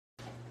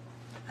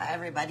Hi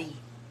everybody.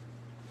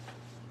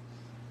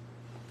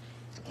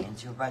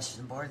 Angie brushes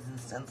and boards and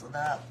stenciled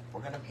up. We're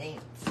gonna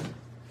paint.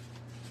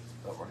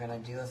 But we're gonna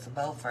do us a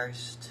bow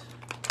first.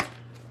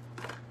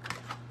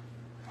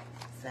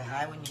 Say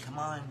hi when you come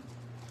on.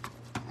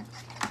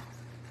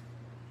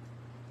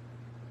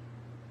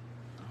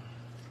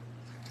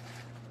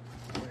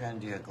 We're gonna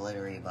do a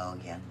glittery bow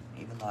again.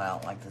 Even though I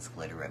don't like this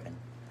glitter ribbon.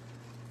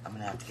 I'm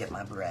gonna have to get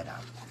my barrette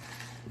out.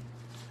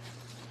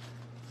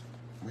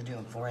 We're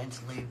doing 4-inch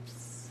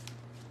loops.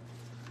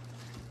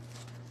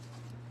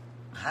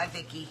 Hi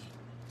Vicky.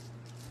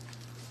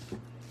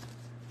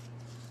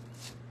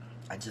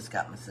 I just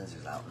got my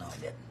scissors out. No, I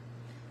didn't.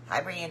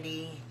 Hi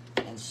Brandy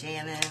and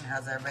Shannon.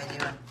 How's everybody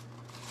doing?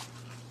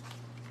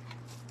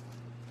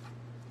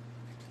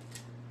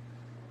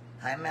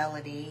 Hi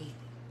Melody.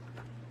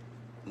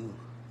 Ooh,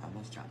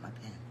 almost dropped my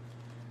pen.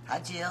 Hi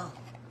Jill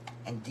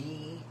and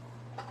Dee.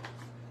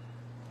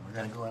 We're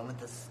gonna go in with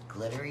this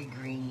glittery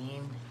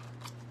green.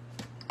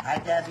 Hi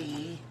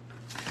Debbie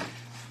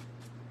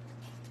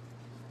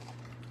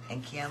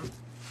and Kim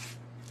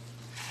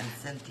and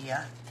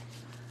Cynthia.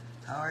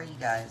 How are you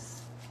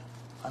guys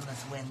on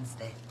this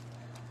Wednesday?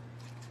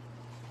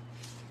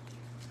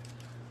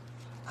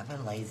 I've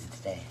been lazy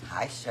today.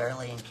 Hi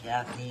Shirley and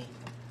Kathy.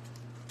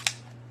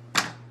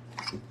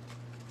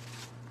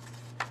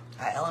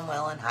 Hi Ellen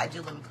Wellen. Hi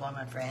Julie McCoy,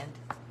 my friend.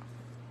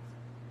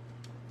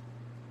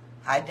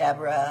 Hi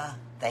Deborah.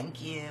 Thank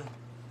you.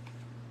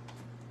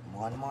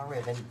 One more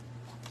ribbon.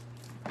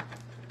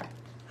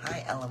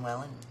 Hi Ellen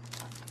Wellen.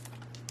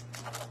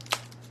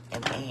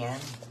 And Ann.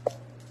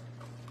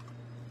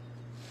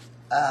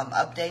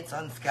 Updates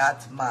on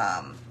Scott's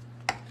mom.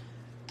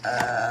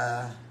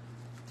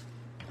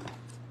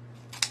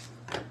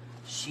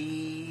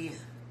 She's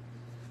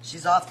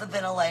off the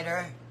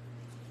ventilator,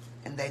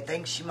 and they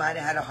think she might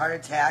have had a heart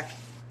attack,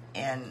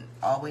 and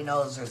all we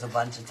know is there's a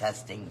bunch of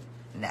testing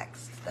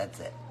next. That's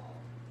it.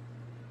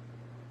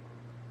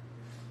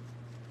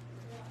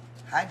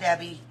 Hi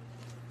Debbie.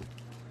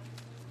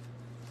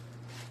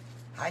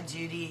 Hi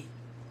Judy.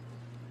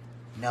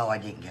 No, I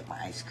didn't get my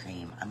ice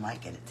cream. I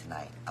might get it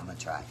tonight. I'm gonna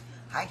try.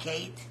 Hi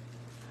Kate.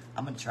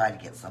 I'm gonna try to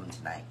get some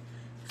tonight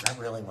because I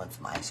really want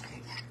some ice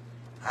cream.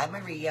 Hi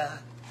Maria.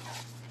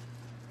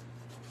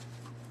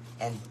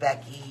 And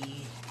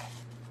Becky.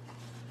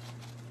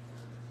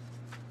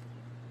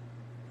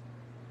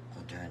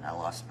 Oh darn, I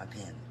lost my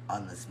pen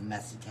on this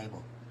messy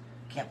table.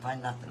 Can't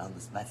find nothing on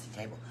this messy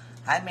table.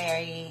 Hi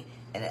Mary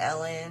and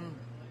Ellen.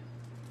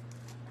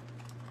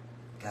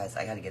 Guys,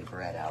 I gotta get a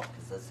barrette out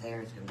because this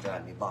hair is gonna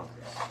drive me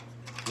bonkers.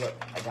 Look,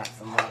 I got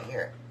some right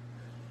here.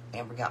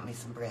 Amber got me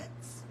some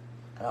barrettes.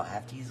 I don't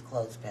have to use a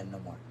clothespin no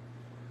more.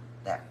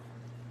 There.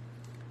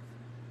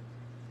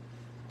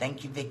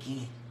 Thank you,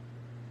 Vicky.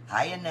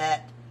 Hi,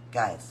 Annette.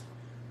 Guys,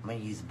 I'm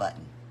gonna use a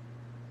button.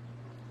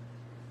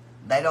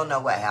 They don't know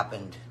what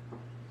happened.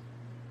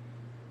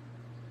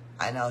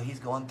 I know he's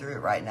going through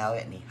it right now,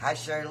 isn't he? Hi,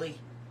 Shirley.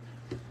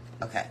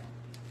 Okay.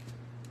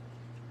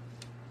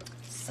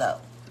 So,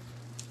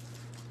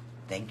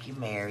 thank you,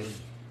 Mary.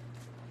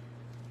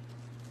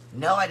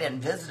 No, I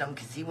didn't visit him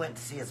because he went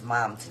to see his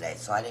mom today,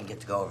 so I didn't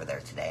get to go over there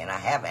today. And I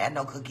haven't had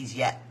no cookies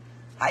yet.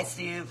 Hi,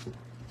 Steve.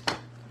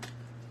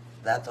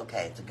 That's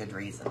okay. It's a good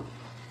reason.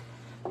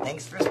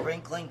 Thanks for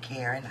sprinkling,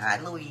 Karen. Hi,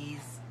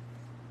 Louise.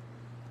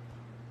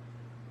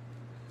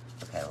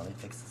 Okay, let me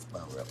fix this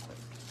bow real quick.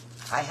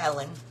 Hi,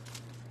 Helen.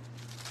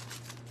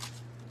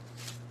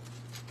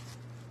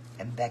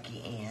 And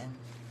Becky Ann.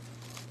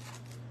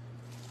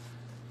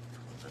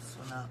 Pull this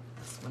one up,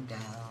 this one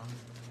down.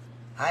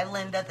 Hi,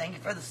 Linda. Thank you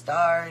for the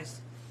stars.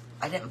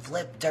 I didn't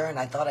flip. Darn,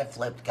 I thought I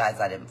flipped.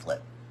 Guys, I didn't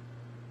flip.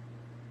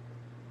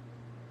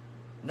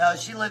 No,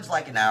 she lives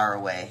like an hour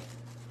away.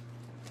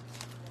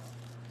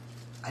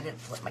 I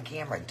didn't flip my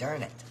camera.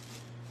 Darn it.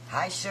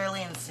 Hi,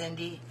 Shirley and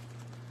Cindy.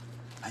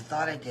 I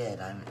thought I did,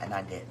 and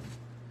I didn't.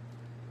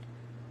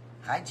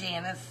 Hi,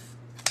 Janice.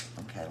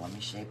 Okay, let me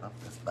shape up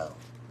this bow.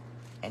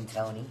 And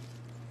Tony.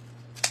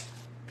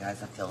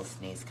 Guys, I feel a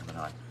sneeze coming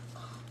on.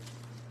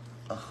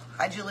 Oh.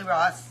 Hi, Julie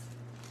Ross.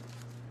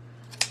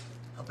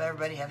 Hope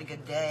everybody had a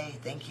good day.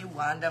 Thank you,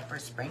 Wanda, for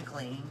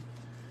sprinkling.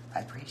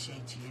 I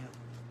appreciate you.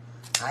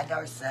 Hi,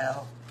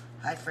 Darcel.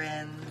 Hi,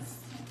 friends.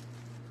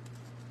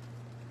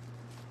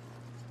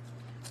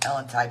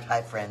 Ellen typed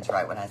hi, friends,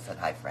 right when I said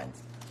hi,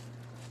 friends.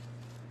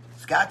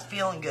 Scott's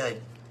feeling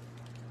good.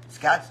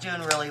 Scott's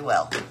doing really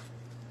well.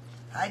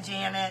 Hi,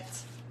 Janet.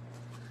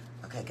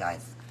 Okay,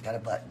 guys, I got a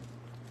button.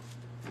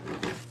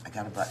 I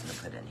got a button to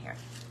put in here.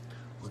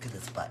 Look at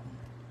this button.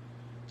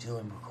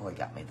 Julie McCoy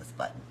got me this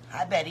button.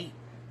 Hi, Betty.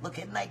 Look,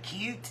 isn't that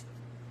cute?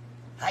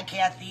 Hi,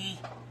 Kathy.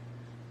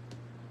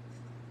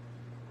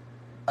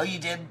 Oh, you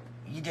did?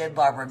 You did,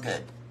 Barbara.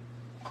 Good.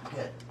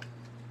 Good.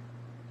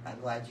 I'm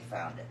glad you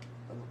found it.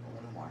 A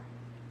little more.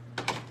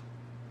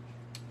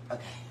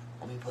 Okay,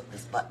 let me put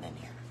this button in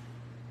here.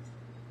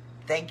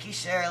 Thank you,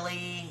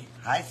 Shirley.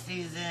 Hi,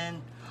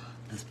 Susan.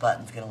 This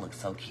button's going to look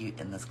so cute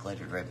in this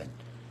glittered ribbon.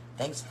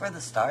 Thanks for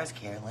the stars,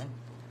 Carolyn.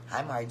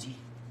 Hi, Margie.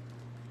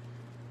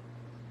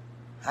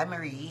 Hi,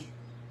 Marie.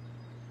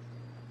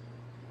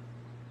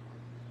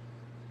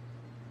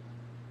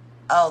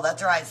 Oh,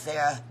 that's right,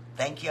 Sarah.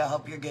 Thank you. I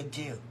hope you're good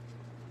too.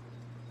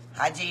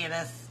 Hi,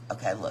 Janice.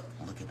 Okay, look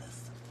at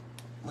this.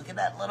 Look at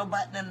that little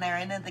button in there.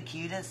 Isn't it the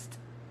cutest?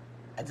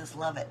 I just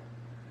love it.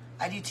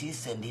 I do too,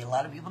 Cindy. A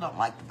lot of people don't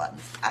like the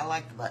buttons. I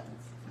like the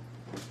buttons.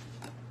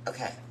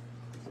 Okay.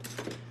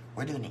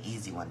 We're doing an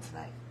easy one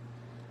tonight.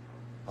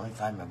 Let me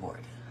find my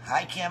board.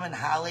 Hi, Kim and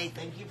Holly.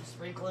 Thank you for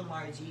sprinkling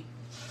Margie.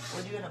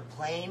 We're doing a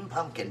plain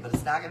pumpkin, but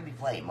it's not going to be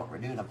plain, but we're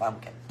doing a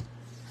pumpkin.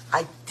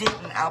 I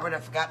didn't, Albert. I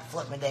forgot to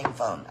flip my dang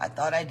phone. I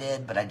thought I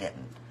did, but I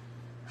didn't.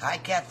 Hi,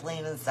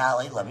 Kathleen and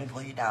Sally. Let me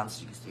pull you down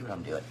so you can see what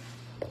I'm doing.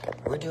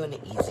 We're doing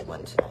an easy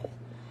one tonight.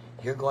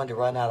 You're going to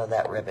run out of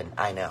that ribbon.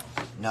 I know.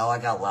 No, I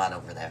got a lot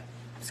over there.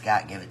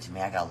 Scott, give it to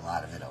me. I got a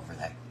lot of it over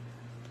there.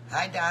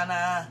 Hi,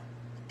 Donna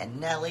and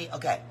Nellie.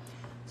 Okay,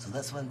 so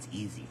this one's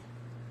easy.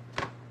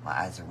 My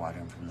eyes are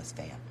watering from this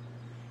fan.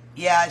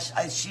 Yeah,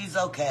 she's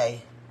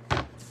okay.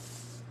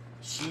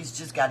 She's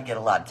just got to get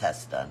a lot of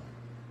tests done.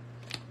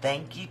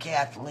 Thank you,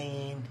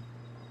 Kathleen.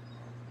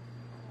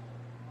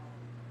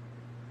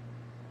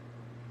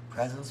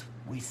 Presents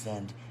we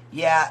send.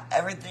 Yeah,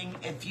 everything.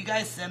 If you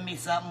guys send me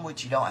something,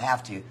 which you don't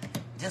have to,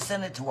 just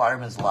send it to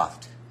Waterman's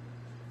Loft.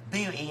 Boo,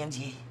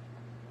 Angie.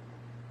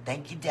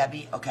 Thank you,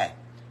 Debbie. Okay,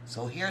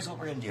 so here's what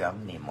we're going to do. I'm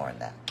going to need more than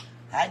that.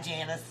 Hi,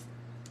 Janice.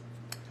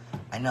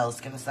 I know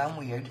it's going to sound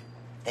weird.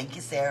 Thank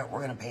you, Sarah. We're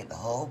going to paint the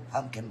whole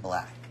pumpkin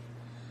black.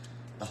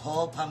 The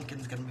whole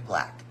pumpkin's going to be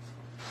black.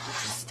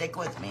 Just stick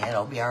with me.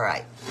 It'll be all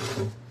right.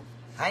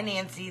 Hi,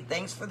 Nancy.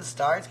 Thanks for the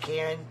stars,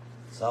 Karen.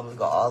 So I'm going to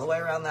go all the way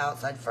around the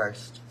outside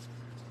first.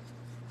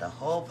 The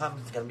whole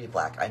pumpkin's going to be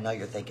black. I know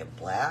you're thinking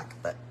black,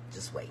 but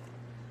just wait.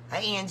 Hi,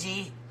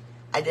 Angie.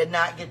 I did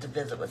not get to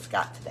visit with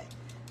Scott today.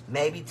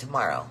 Maybe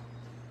tomorrow.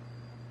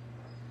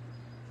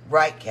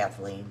 Right,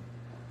 Kathleen.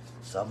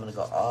 So I'm going to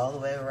go all the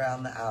way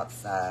around the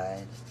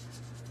outside.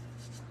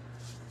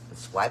 And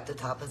swipe the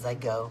top as I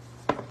go.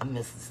 I'm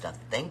missing stuff.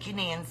 Thank you,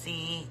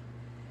 Nancy.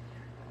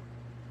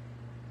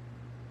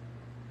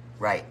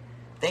 Right.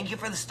 Thank you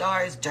for the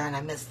stars. Darn,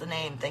 I missed the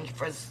name. Thank you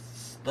for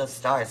the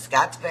stars.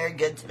 Scott's very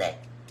good today.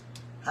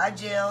 Hi,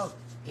 Jill.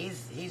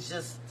 He's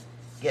just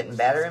getting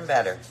better and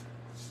better.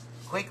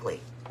 Quickly.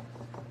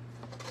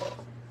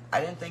 I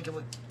didn't think it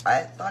would...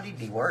 I thought he'd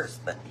be worse,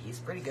 but he's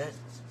pretty good.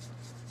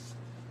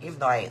 Even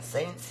though I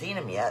ain't seen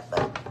him yet,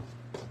 but...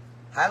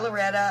 Hi,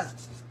 Loretta.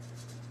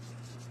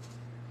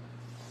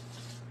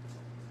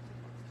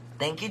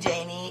 Thank you,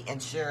 Janie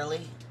and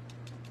Shirley.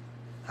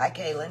 Hi,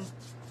 Kaylin.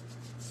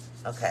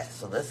 Okay,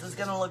 so this is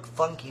going to look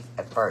funky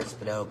at first,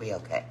 but it'll be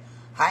okay.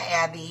 Hi,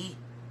 Abby.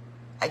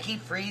 I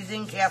keep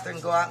freezing. Catherine,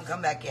 go out and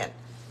come back in.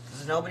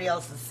 Because nobody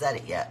else has said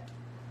it yet.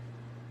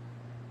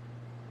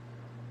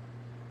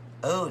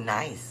 Oh,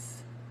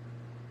 nice.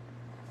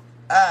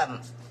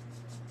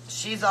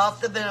 She's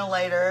off the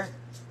ventilator.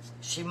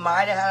 She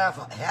might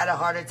have had a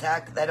heart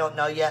attack. They don't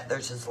know yet.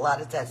 There's just a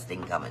lot of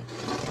testing coming.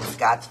 And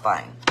Scott's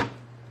fine.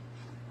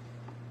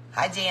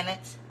 Hi, Janet.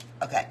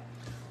 Okay.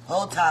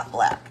 Whole top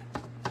black.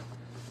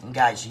 And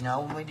guys, you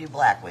know when we do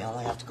black, we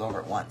only have to go over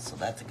it once, so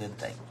that's a good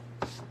thing.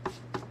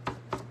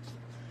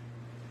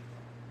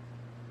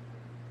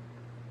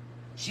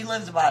 She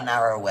lives about an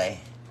hour away.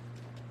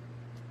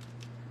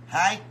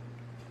 Hi.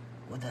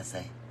 What'd that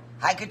say?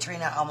 Hi,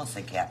 Katrina. I almost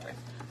said Catherine.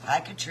 Hi,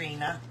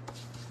 Katrina.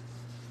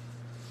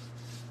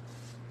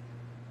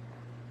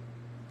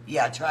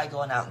 Yeah, try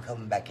going out and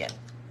coming back in.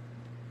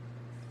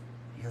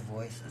 Your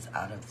voice is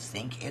out of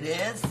sync. It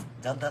is?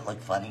 Don't that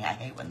look funny? I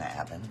hate when that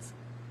happens.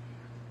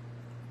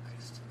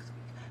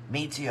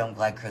 Me too. I'm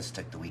glad Chris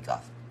took the week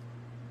off.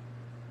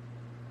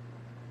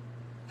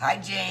 Hi,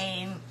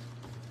 Jane.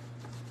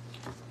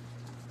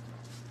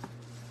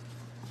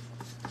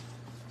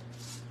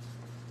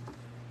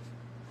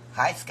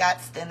 Hi, Scott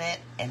Stinnett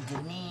and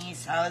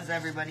Denise. How is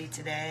everybody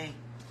today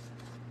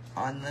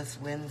on this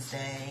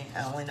Wednesday?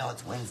 I only know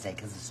it's Wednesday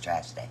because it's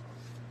trash day.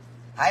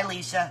 Hi,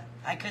 Alicia.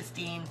 Hi,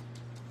 Christine.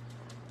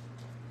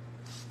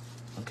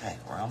 Okay,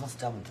 we're almost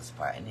done with this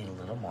part. I need a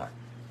little more.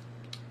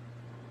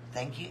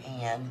 Thank you,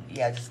 Anne.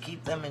 Yeah, just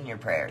keep them in your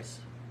prayers.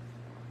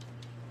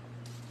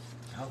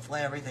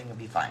 Hopefully everything will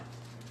be fine.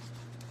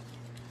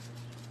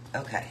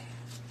 Okay.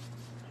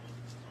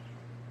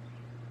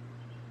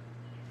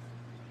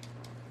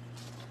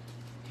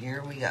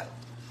 Here we go.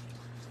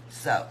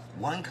 So,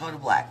 one coat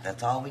of black.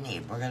 That's all we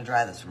need. We're going to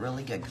dry this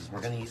really good because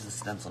we're going to use the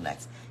stencil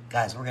next.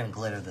 Guys, we're going to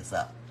glitter this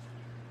up.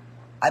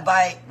 I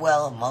buy,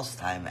 well, most of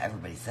the time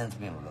everybody sends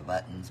me my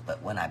buttons,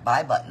 but when I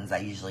buy buttons, I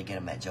usually get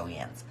them at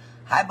Joann's.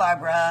 Hi,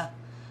 Barbara.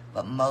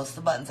 But most of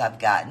the buttons I've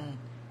gotten,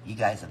 you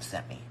guys have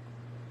sent me.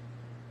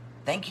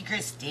 Thank you,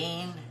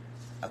 Christine.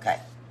 Okay.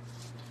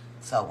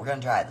 So, we're going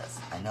to dry this.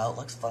 I know it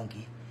looks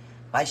funky.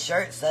 My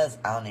shirt says,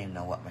 I don't even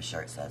know what my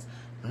shirt says.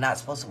 I'm not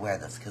supposed to wear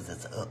this because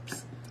it's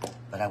oops.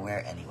 But I wear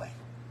it anyway.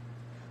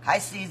 Hi,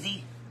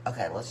 Susie.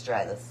 Okay, let's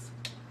try this.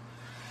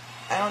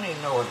 I don't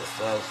even know what it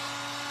says.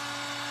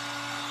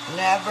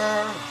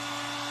 Never.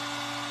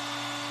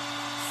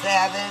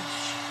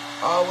 Savage.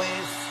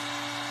 Always.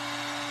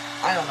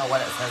 I don't know what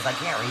it says. I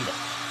can't read it.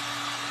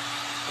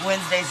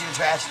 Wednesday's your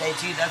trash day,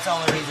 too. That's the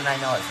only reason I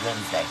know it's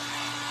Wednesday.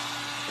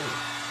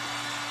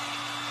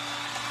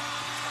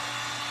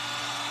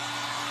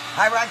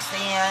 Hi,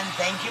 Roxanne.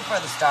 Thank you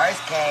for the stars,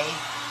 Kay.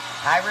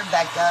 Hi,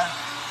 Rebecca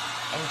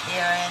and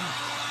Karen.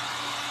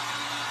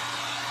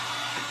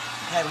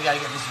 Okay, we got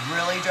to get this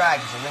really dry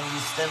because we're going to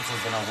use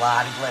stencils and a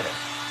lot of glitter.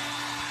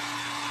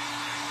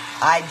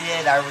 I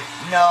did. I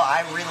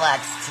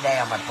relaxed today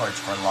on my porch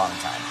for a long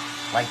time.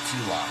 Like,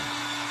 too long.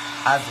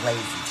 I was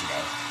lazy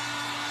today.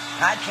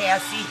 Hi,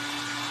 Cassie.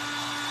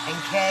 And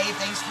Kay,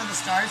 thanks for the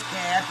stars,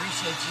 Kay. I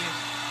appreciate you.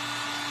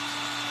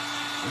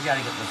 We got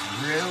to get this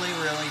really,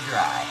 really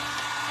dry.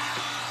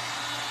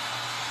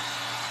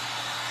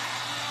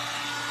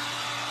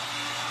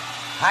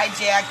 Hi,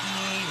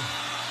 Jackie.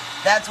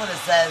 That's what it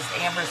says.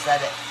 Amber said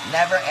it.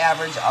 Never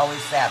average,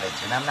 always savage.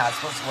 And I'm not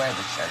supposed to wear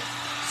this shirt.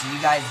 So you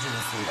guys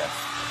didn't see this.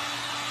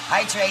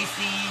 Hi,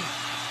 Tracy.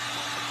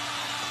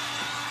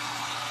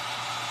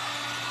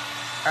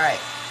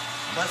 Alright.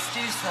 Let's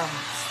do some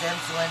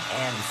stenciling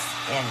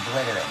and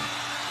glittering.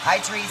 Hi,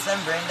 Teresa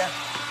and Brenda.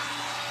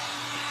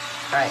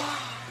 Alright.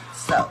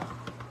 So.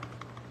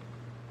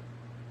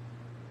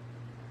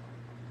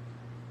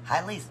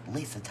 Hi,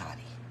 Lisa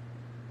Toddy.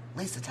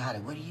 Lisa Toddy,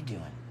 what are you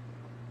doing?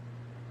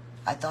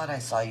 I thought I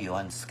saw you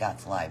on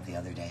Scott's Live the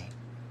other day.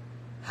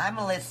 Hi,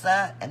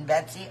 Melissa and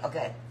Betsy.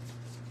 Okay,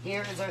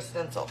 here is our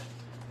stencil.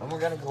 And we're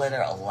going to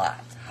glitter a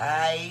lot.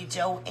 Hi,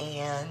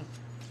 Joanne.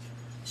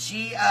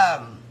 She,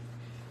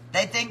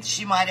 they think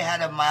she might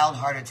have had a mild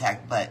heart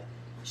attack, but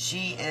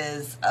she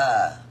is,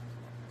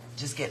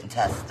 just getting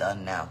tests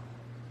done now.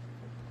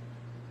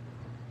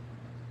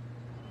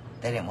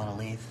 They didn't want to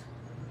leave.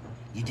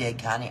 You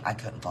did, Connie? I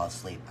couldn't fall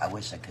asleep. I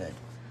wish I could.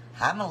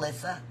 Hi,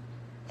 Melissa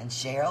and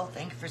Cheryl.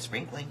 Thank you for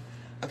sprinkling.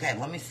 Okay,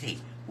 let me see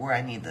where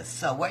I need this.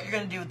 So what you're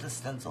going to do with the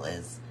stencil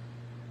is...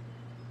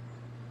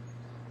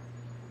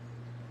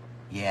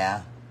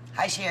 Yeah.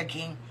 Hi, Cher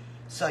King.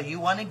 So you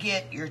want to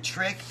get your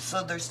trick.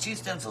 So there's two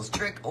stencils.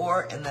 Trick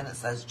or, and then it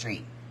says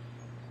treat.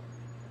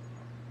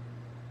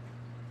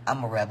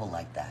 I'm a rebel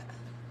like that.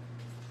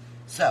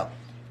 So,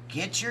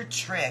 get your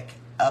trick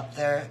up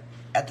there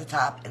at the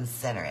top and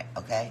center it,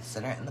 okay?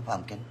 Center it in the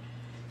pumpkin.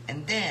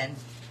 And then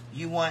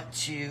you want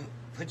to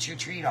put your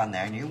treat on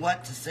there, and you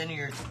want to center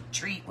your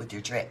treat with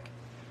your trick.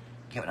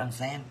 Get what I'm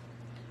saying?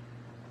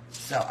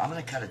 So I'm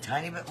going to cut a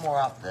tiny bit more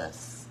off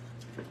this.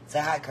 Say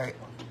hi, Kurt.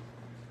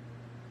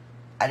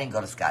 I didn't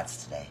go to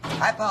Scott's today.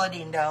 Hi, Paula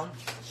Dean Doan.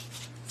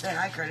 Say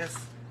hi, Curtis.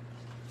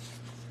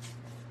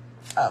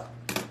 Oh,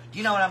 do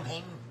you know what I'm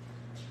painting?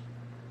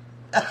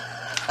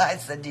 I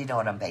said, do you know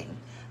what I'm painting?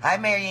 Hi,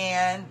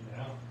 Marianne.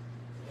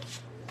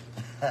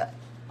 Yeah.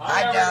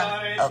 Hi,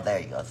 Donna. Oh, there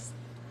he goes.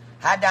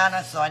 Hi,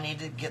 Donna. So I need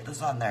to get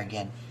this on there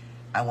again.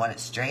 I want it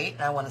straight,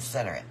 and I want to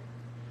center it.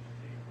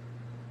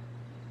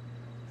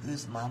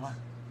 Who's Mama?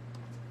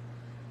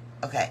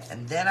 Okay,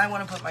 and then I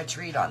want to put my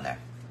treat on there.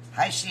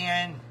 Hi,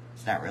 Sharon.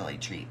 It's not really a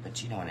treat,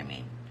 but you know what I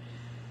mean.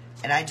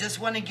 And I just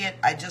want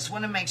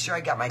to make sure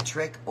I got my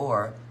trick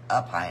or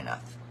up high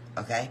enough.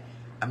 Okay?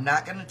 I'm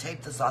not going to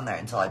tape this on there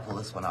until I pull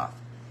this one off.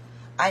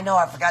 I know,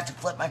 I forgot to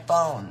flip my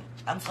phone.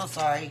 I'm so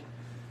sorry.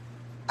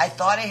 I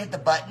thought I hit the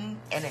button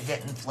and it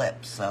didn't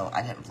flip, so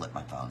I didn't flip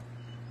my phone.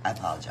 I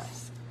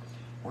apologize.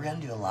 We're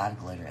going to do a lot of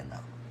glitter in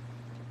though.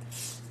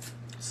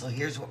 So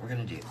here's what we're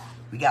going to do.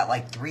 We got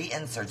like 3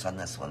 inserts on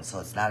this one, so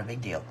it's not a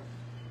big deal.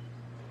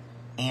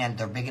 And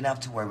they're big enough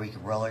to where we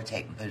can roller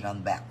tape and put it on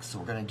the back. So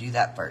we're going to do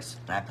that first.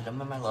 And I put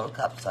them in my little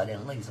cup so I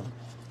didn't lose them.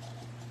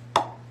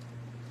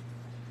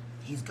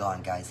 He's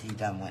gone, guys. He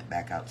done went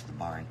back out to the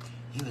barn.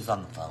 He was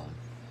on the phone.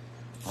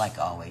 Like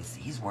always.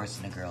 He's worse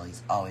than a girl.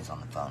 He's always on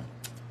the phone.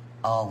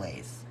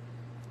 Always.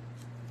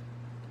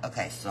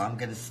 Okay, so I'm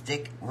going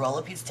to roll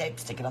a piece of tape,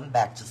 stick it on the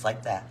back just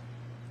like that.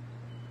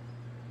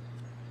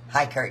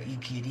 Hi, Kurt, you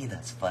cutie.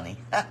 That's funny.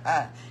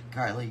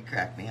 Carly, you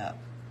crack me up.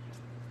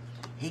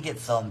 He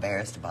gets so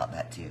embarrassed about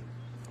that, too.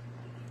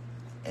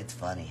 It's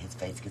funny. His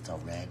face gets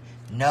all red.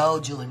 No,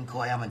 Julie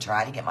McCoy, I'm going to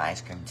try to get my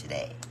ice cream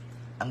today.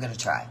 I'm going to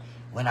try.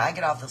 When I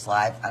get off this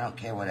live, I don't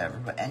care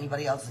whatever, but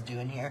anybody else is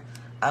doing here,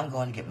 I'm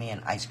going to get me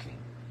an ice cream.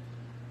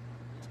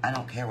 I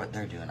don't care what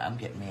they're doing. I'm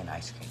getting me an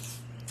ice cream.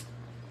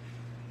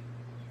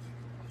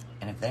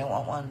 And if they don't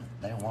want one,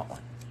 they don't want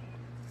one.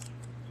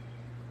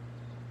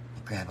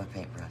 I'll grab a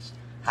paintbrush.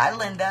 Hi,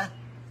 Linda.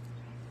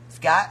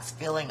 Scott's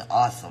feeling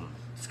awesome.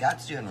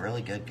 Scott's doing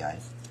really good,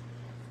 guys.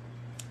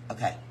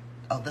 Okay.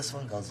 Oh, this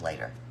one goes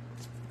later.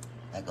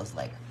 That goes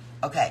later.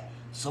 Okay.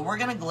 So we're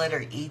going to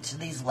glitter each of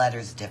these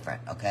letters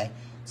different, okay?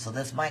 So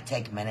this might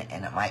take a minute,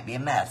 and it might be a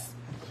mess.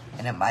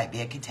 And it might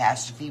be a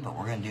catastrophe, but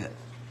we're going to do it.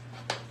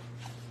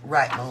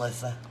 Right,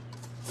 Melissa.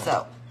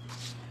 So,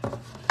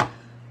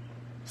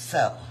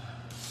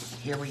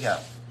 here we go.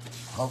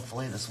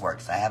 Hopefully this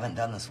works. I haven't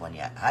done this one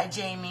yet. Hi,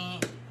 Jamie.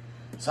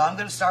 So I'm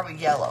going to start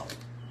with yellow.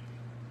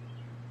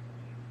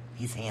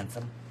 He's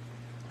handsome.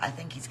 I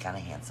think he's kind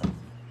of handsome.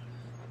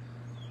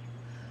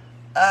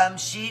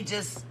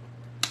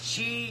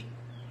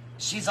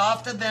 She's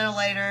off the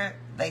ventilator.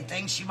 They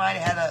think she might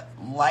have had a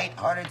light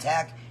heart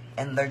attack,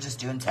 and they're just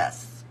doing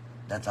tests.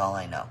 That's all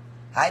I know.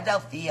 Hi,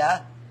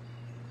 Delphia.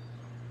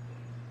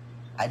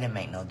 I didn't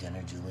make no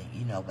dinner, Julie.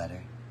 You know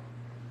better.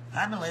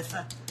 Hi,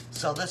 Melissa.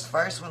 So this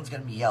first one's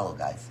going to be yellow,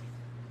 guys.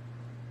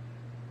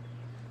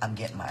 I'm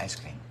getting my ice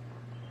cream.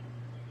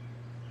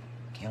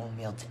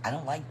 Chamomile tea. I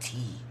don't like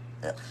tea.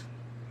 Ugh.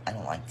 I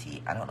don't like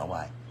tea. I don't know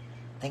why.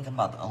 I think I'm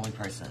about the only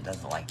person that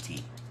doesn't like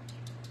tea.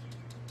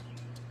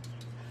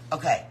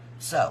 Okay,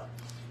 so,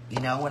 you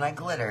know when I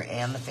glitter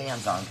and the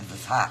fan's on because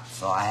it's hot,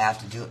 so I have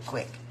to do it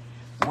quick.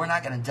 We're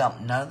not going to dump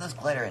none of this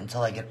glitter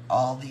until I get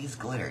all these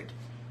glittered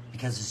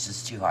because it's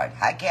just too hard.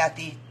 Hi,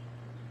 Kathy.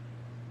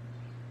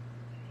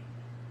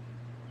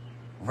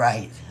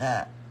 Right.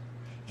 Hi,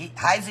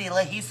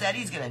 Zila. He said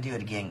he's going to do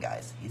it again,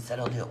 guys. He said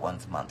he'll do it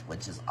once a month,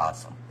 which is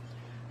awesome.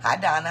 Hi,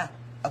 Donna.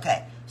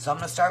 Okay, so I'm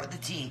going to start with the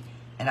tea,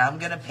 and I'm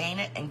going to paint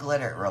it and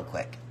glitter it real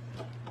quick.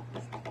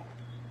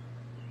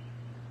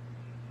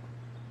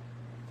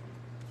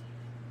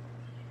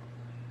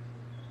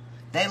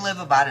 They live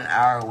about an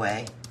hour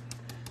away,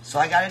 so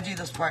I got to do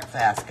this part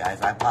fast,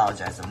 guys. I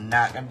apologize. I'm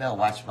not going to be able to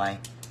watch my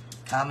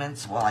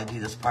comments while I do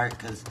this part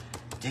because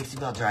Dixie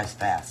Belle dries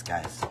fast,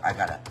 guys. I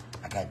gotta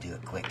do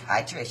it quick.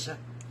 Hi, Tricia.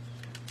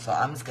 So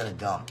I'm just going to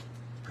dump,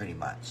 pretty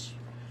much,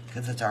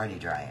 because it's already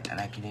drying, and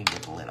I can't even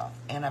get the lid off.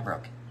 And I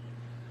broke it.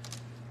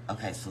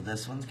 Okay, so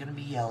this one's going to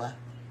be yellow.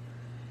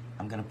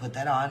 I'm going to put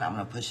that on. I'm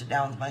going to push it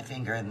down with my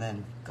finger and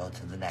then go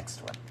to the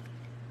next one.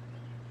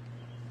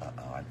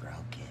 Uh-oh, I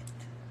broke it.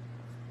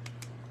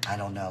 I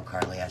don't know,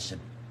 Carly. I should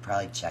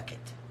probably check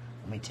it.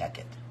 Let me check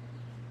it.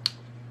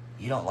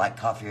 You don't like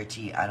coffee or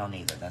tea? I don't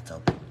either. That's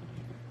open.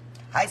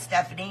 Hi,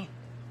 Stephanie.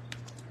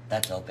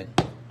 That's open.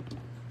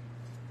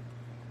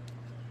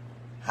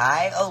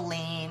 Hi,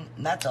 Oline.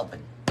 That's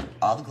open.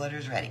 All the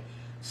glitter's ready.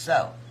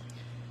 So,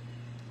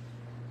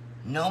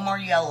 no more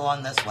yellow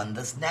on this one.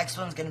 This next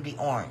one's going to be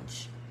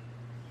orange.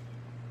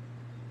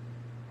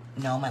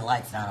 No, my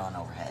light's not on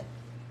overhead.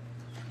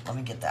 Let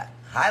me get that.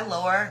 Hi,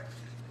 Laura.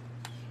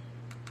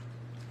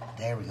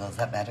 There we go. Is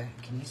that better?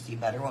 Can you see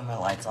better when my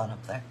light's on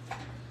up there?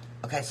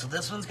 Okay, so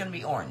this one's going to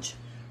be orange.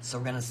 So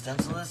we're going to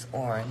stencil this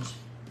orange.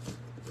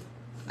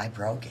 I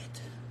broke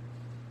it.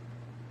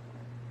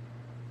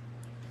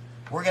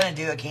 We're going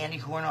to do a candy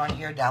corn on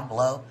here down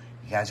below.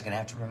 You guys are going to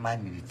have to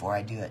remind me before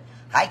I do it.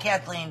 Hi,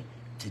 Kathleen.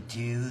 To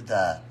do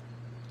the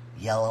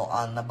yellow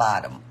on the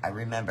bottom. I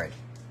remembered.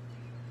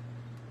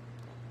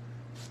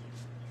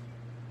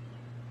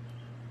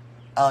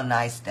 Oh,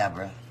 nice,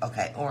 Deborah.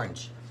 Okay,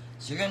 orange.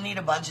 So you're going to need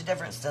a bunch of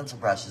different stencil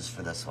brushes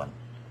for this one.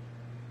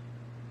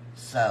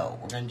 So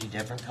we're going to do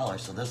different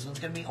colors. So this one's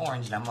going to be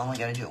orange, and I'm only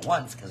going to do it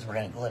once because we're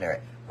going to glitter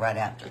it right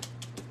after.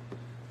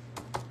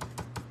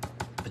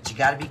 But you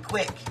got to be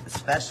quick,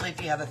 especially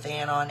if you have a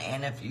fan on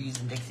and if you're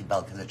using Dixie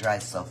Belle because it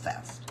dries so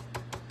fast.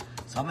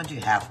 So I'm going to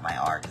do half my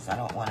R because I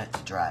don't want it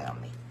to dry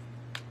on me.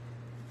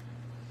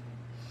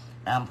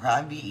 Now I'm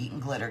probably be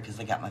eating glitter because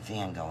I got my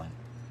fan going.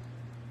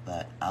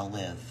 But I'll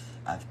live.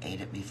 I've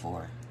ate it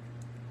before.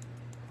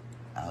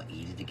 I'll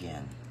eat it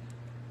again.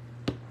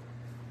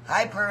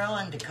 Hi, Pearl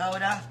and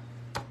Dakota.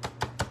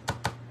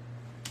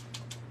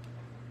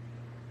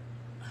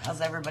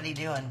 How's everybody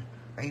doing?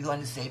 Are you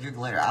going to save your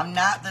glitter? I'm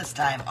not this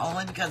time,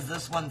 only because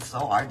this one's so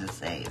hard to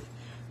save.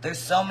 There's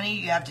so many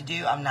you have to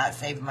do, I'm not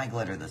saving my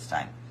glitter this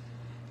time.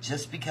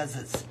 Just because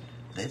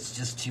it's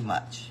just too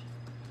much.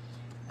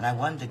 And I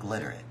wanted to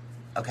glitter it.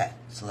 Okay,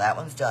 so that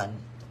one's done.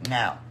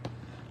 Now,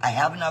 I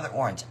have another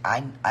orange.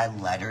 I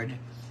lettered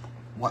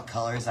what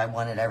colors I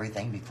wanted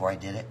everything before I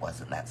did it.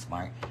 Wasn't that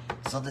smart?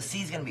 So the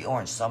C is going to be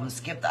orange. So I'm going to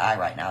skip the I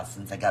right now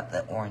since I got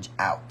the orange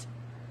out.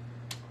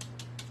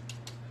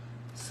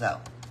 So,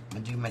 I'm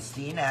going to do my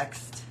C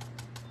next.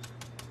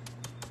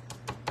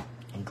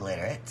 And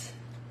glitter it.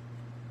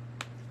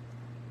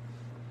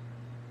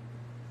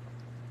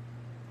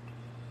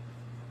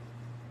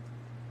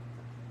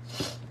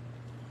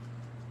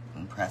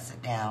 And press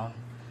it down.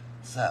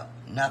 So,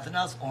 nothing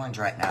else orange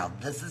right now.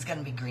 This is going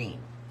to be green.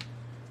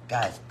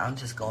 Guys, I'm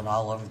just going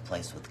all over the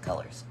place with the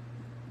colors.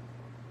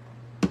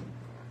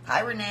 Hi,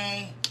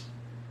 Renee.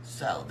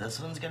 So, this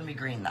one's going to be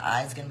green. The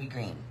eye's going to be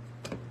green.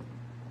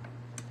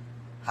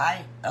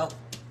 Hi. Oh,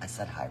 I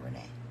said hi,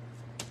 Renee.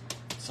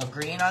 So,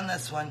 green on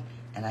this one.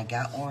 And I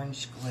got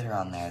orange glitter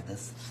on there.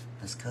 This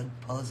could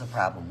pose a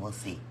problem. We'll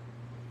see.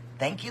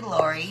 Thank you,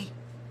 Lori.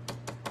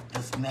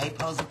 This may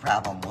pose a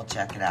problem. We'll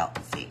check it out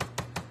and see.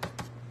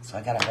 So,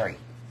 I got to hurry.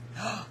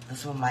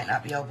 This one might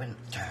not be open.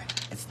 Darn.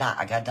 It's not.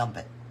 I gotta dump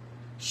it.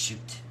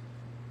 Shoot.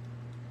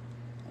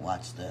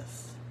 Watch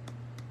this.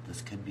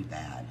 This could be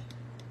bad.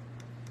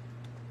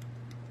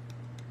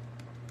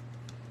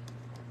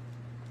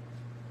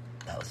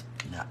 That was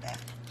not bad.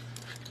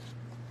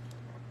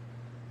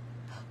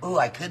 Ooh,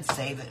 I could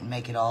save it and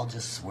make it all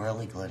just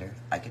swirly glitter.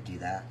 I could do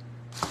that.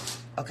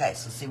 Okay,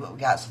 so see what we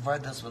got so far.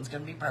 This one's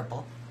gonna be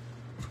purple.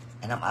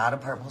 And I'm out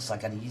of purple, so I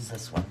gotta use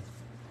this one.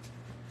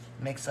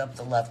 Mix up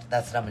the left.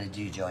 That's what I'm going to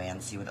do,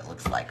 Joanne. See what it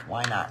looks like.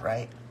 Why not,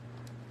 right?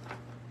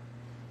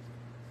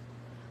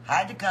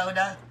 Hi,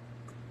 Dakota.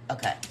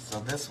 Okay, so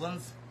this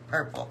one's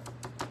purple.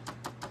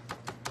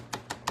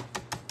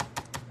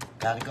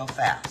 Gotta go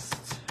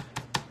fast.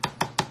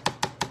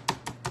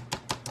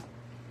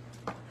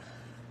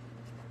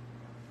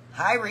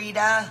 Hi,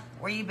 Rita.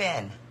 Where you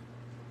been?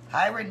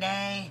 Hi,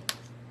 Renee.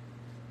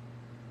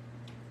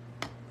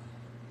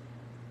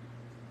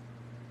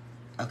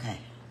 Okay,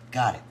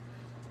 got it.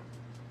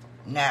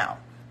 Now,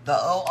 the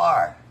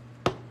OR.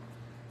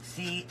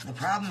 See, the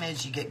problem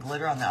is you get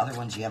glitter on the other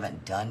ones you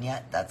haven't done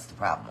yet. That's the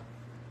problem.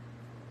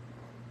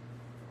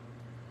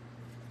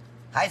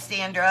 Hi,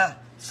 Sandra.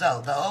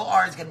 So, the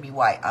OR is going to be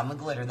white. I'm going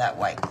to glitter that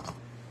white.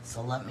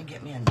 So, let me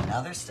get me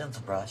another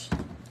stencil brush.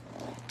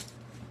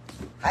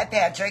 Hi,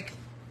 Patrick.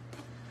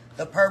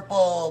 The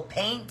purple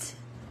paint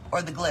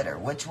or the glitter?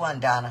 Which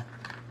one, Donna?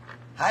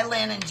 Hi,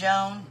 Lynn and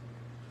Joan.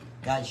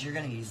 Guys, you're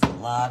going to use a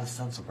lot of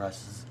stencil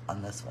brushes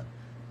on this one.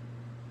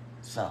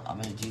 So, I'm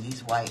going to do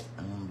these white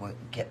and then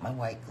get my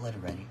white glitter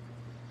ready.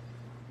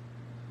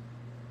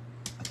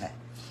 Okay.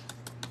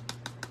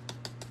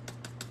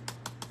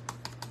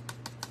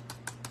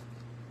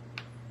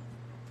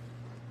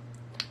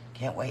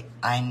 Can't wait.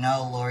 I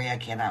know, Lori, I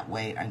cannot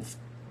wait. I'm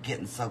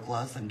getting so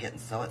close. I'm getting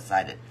so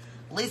excited.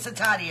 Lisa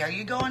Toddy, are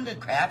you going to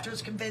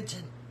Crafters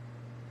Convention?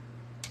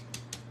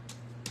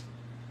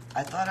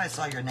 I thought I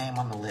saw your name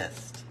on the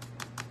list.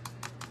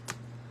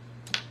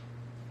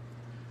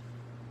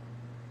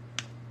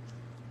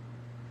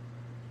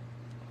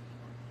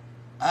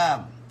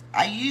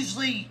 I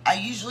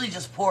usually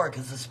just pour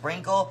because the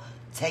sprinkle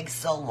takes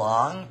so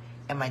long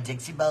and my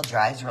Dixie Belle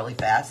dries really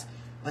fast.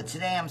 But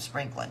today I'm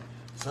sprinkling.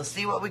 So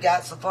see what we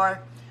got so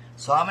far?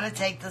 So I'm going to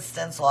take this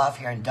stencil off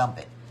here and dump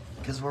it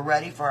because we're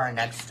ready for our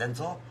next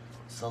stencil.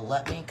 So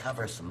let me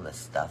cover some of this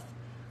stuff.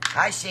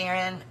 Hi,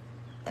 Sharon.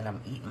 And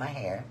I'm eating my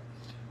hair.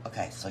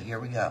 Okay, so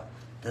here we go.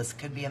 This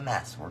could be a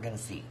mess. We're going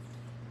to see.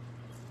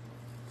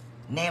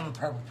 Name of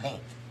purple paint.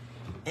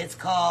 It's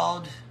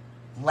called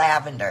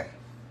Lavender.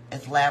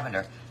 It's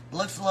lavender. It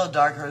looks a little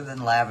darker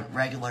than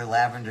regular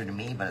lavender to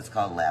me, but it's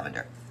called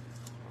lavender.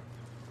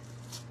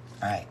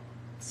 Alright,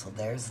 so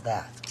there's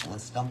that.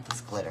 Let's dump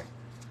this glitter.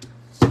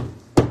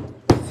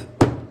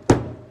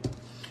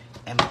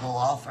 And pull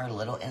off our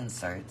little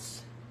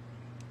inserts.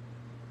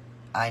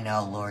 I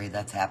know, Lori,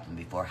 that's happened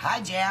before.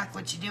 Hi, Jack.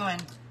 What you doing?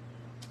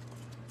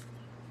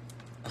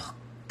 Oh,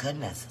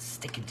 goodness, it's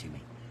sticking to me.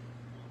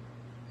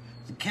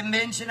 The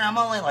convention, I'm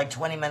only like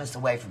 20 minutes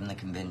away from the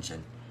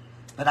convention.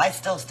 But I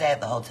still stay at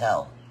the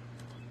hotel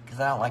because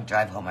I don't like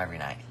drive home every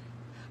night.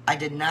 I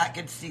did not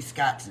get to see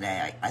Scott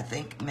today. I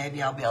think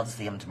maybe I'll be able to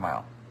see him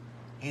tomorrow.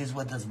 He was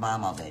with his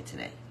mom all day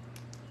today.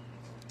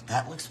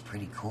 That looks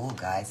pretty cool,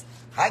 guys.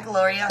 Hi,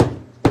 Gloria.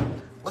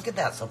 Look at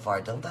that so far.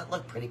 Don't that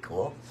look pretty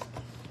cool?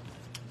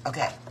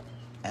 Okay.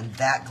 And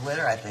that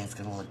glitter, I think, is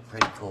going to look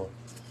pretty cool.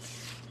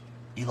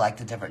 You like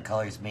the different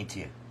colors? Me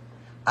too.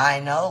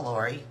 I know,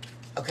 Lori.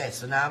 Okay,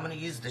 so now I'm going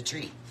to use the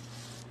tree.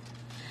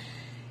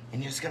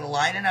 And you're just going to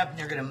line it up and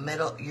you're going to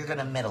middle it. You're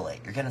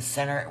going to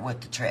center it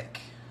with the trick.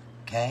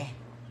 Okay?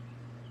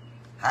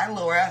 Hi,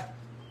 Laura.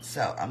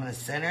 So, I'm going to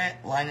center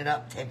it, line it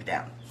up, tape it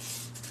down.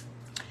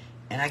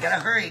 And I got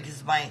to hurry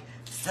because my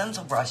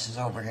stencil brush is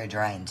over here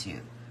drying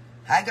too.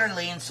 Hi,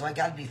 Darlene. So, I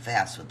got to be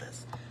fast with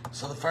this.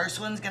 So, the first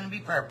one's going to be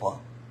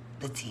purple.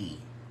 The T.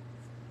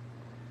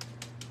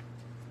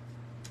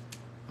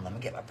 Let me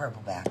get my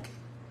purple back.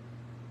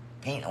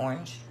 Paint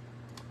orange.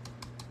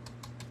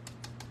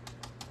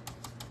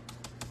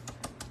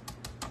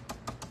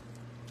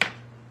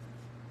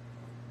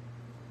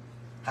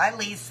 Hi,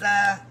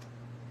 Lisa.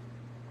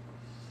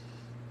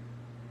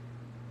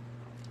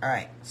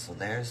 Alright, so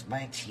there's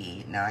my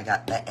T. Now I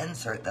got the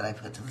insert that I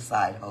put to the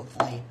side.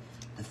 Hopefully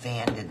the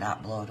fan did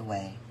not blow it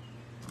away.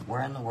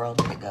 Where in the world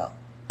did it go?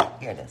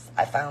 Here it is.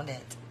 I found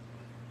it.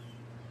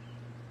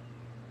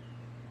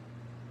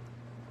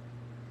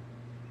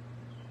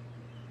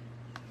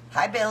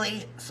 Hi,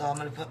 Billy. So I'm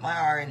going to put my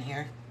R in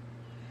here.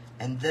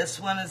 And this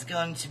one is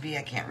going to be,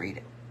 I can't read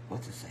it.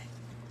 What's it say?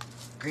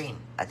 Green.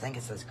 I think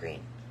it says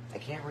green. I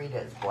can't read it.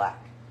 It's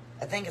black.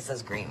 I think it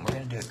says green. We're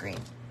going to do it green.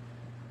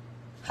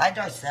 Hi,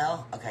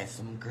 Darcel. Okay,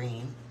 some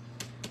green.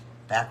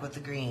 Back with the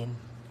green.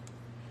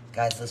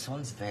 Guys, this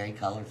one's very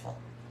colorful.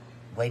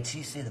 Wait till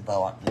you see the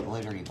bow, the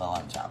glittery bow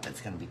on top.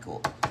 It's going to be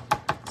cool.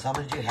 So I'm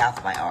going to do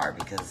half my R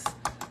because,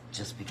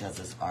 just because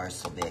this R is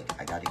so big,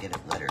 I got to get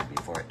it glittered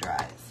before it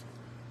dries.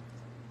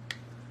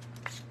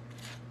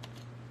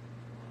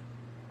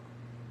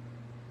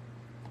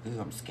 Ooh,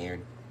 I'm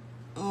scared.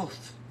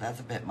 Oof, that's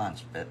a bit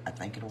much, but I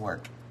think it'll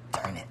work.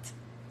 Darn it.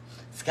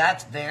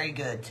 Scott's very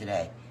good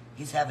today.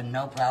 He's having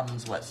no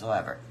problems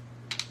whatsoever.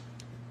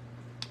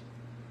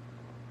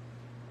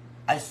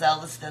 I sell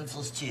the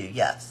stencils too,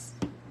 yes.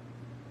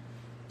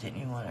 Didn't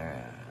you want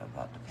to,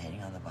 about the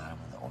painting on the bottom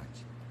of the orange?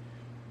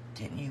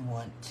 Didn't you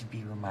want to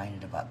be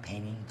reminded about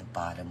painting the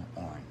bottom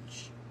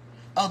orange?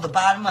 Oh, the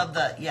bottom of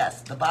the,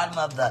 yes, the bottom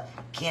of the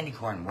candy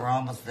corn. We're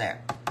almost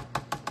there.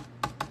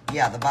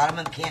 Yeah, the bottom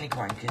of the candy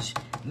corn, because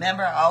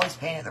remember I always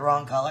paint it the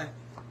wrong color?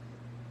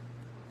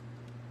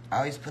 I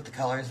always put the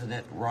colors in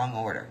the wrong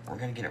order. We're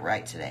going to get it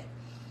right today,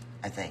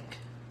 I think.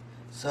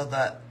 So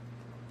the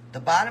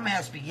bottom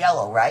has to be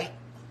yellow, right?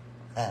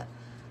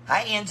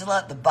 Hi,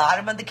 Angela. The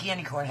bottom of the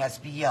candy corn has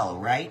to be yellow,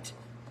 right?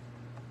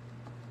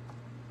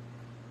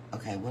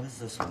 Okay, what does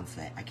this one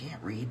say? I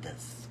can't read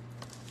this.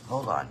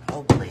 Hold on.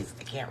 Hold, please.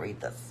 I can't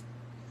read this.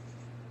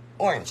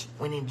 Orange.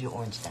 We need to do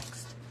orange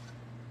next.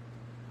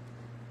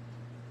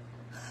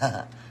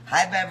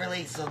 Hi,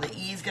 Beverly. So the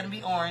E is going to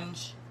be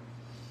orange.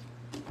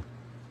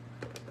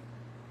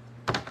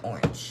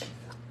 Orange.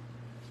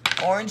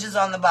 Orange is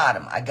on the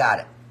bottom. I got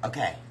it.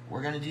 Okay,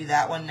 we're going to do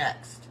that one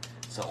next.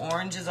 So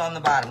orange is on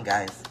the bottom,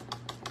 guys.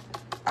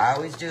 I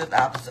always do it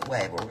the opposite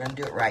way, but we're going to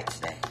do it right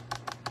today.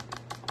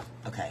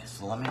 Okay,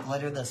 so let me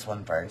glitter this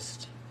one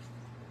first.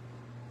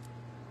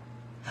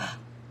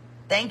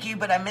 Thank you,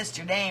 but I missed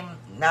your name.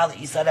 Now that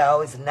you said I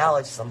always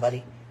acknowledge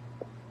somebody.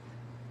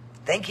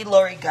 Thank you,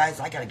 Lori. Guys,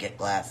 I gotta get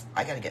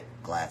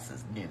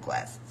glasses, new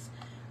glasses.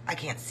 I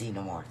can't see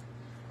no more.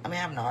 I'm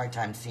having a hard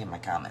time seeing my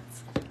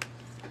comments.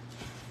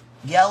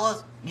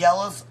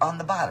 Yellow's on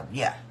the bottom,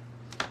 yeah.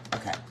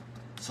 Okay,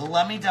 so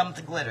let me dump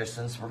the glitter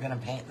since we're gonna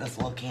paint this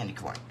little candy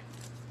corn.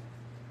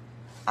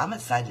 I'm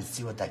excited to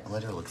see what that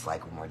glitter looks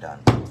like when we're done.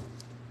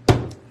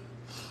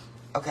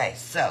 Okay,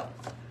 so,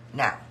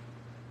 now,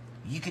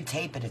 you could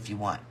tape it if you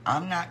want.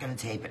 I'm not gonna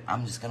tape it,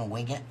 I'm just gonna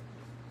wing it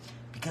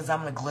because I'm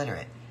gonna glitter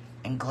it.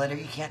 And glitter,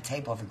 you can't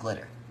tape over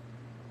glitter.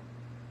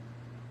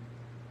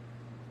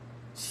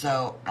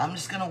 So, I'm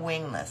just going to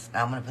wing this.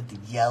 Now, I'm going to put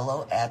the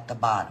yellow at the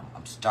bottom.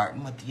 I'm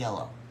starting with the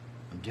yellow.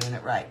 I'm doing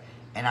it right.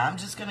 And I'm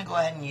just going to go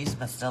ahead and use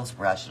my stills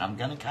brush. And I'm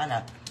going to kind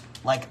of,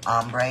 like,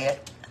 ombre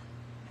it.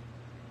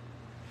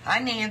 Hi,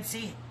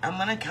 Nancy. I'm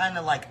going to kind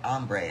of, like,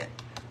 ombre it.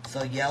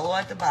 So, yellow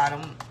at the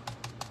bottom.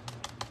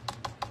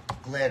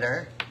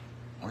 Glitter.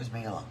 Where's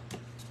my yellow?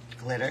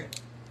 Glitter.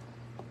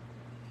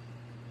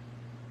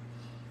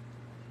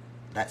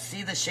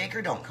 See, the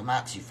shaker don't come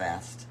out too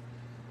fast.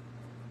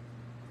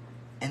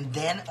 And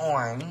then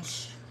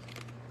orange.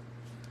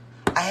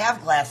 I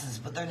have glasses,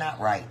 but they're not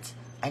right.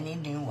 I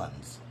need new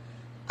ones.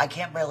 I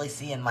can't barely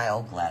see in my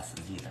old glasses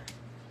either.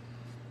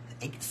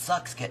 It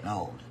sucks getting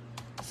old.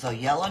 So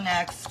yellow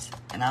next,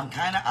 and I'm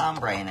kind of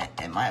ombreing it.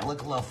 It might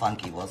look a little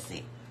funky, we'll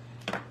see.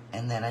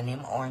 And then I need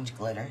my orange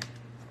glitter.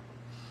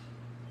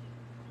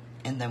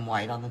 And then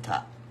white on the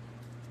top.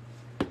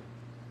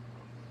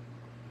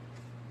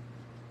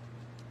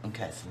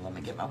 Okay, so let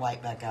me get my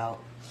white back out.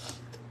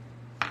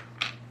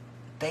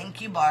 Thank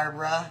you,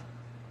 Barbara.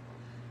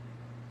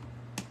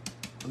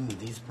 Ooh,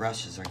 these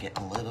brushes are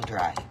getting a little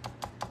dry.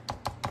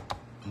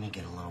 Let me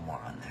get a little more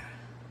on there.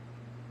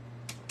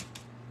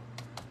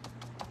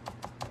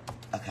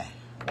 Okay,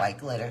 white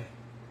glitter.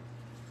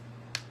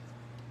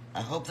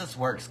 I hope this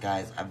works,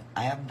 guys.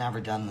 I have never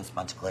done this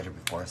much glitter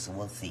before, so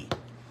we'll see.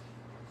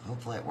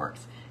 Hopefully it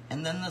works.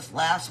 And then this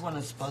last one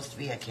is supposed to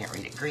be, I can't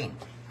read it, green.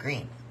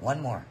 Green.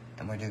 One more,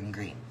 and we're doing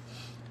green.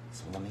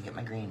 So let me get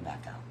my green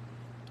back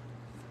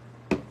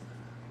out.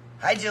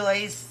 Hi,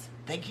 Joyce.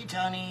 Thank you,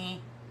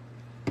 Tony.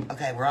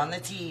 Okay, we're on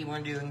the T.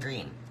 We're doing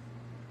green.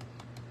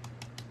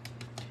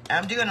 And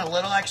I'm doing a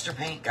little extra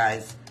paint,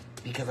 guys,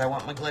 because I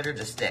want my glitter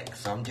to stick.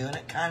 So I'm doing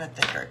it kind of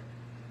thicker.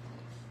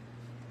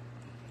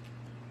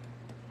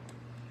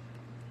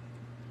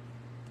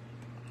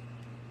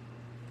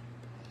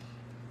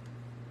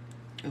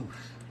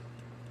 Oof.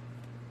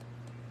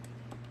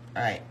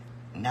 Alright,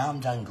 now I'm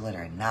done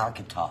glittering. Now I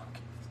can talk.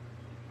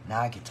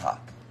 Now I can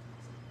talk.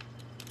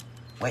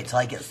 Wait till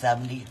I get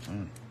 70.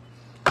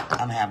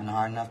 I'm having a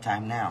hard enough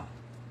time now.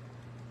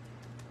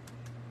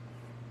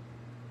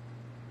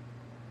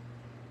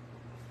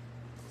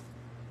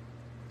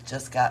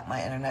 Just got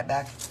my internet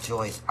back.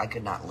 Joyce, I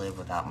could not live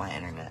without my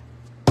internet.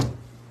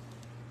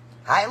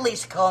 Hi,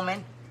 Alicia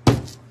Coleman.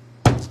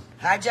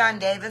 Hi, John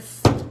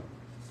Davis.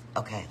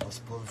 Okay, let's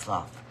pull this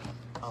off.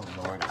 Oh,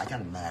 Lord, I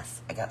got a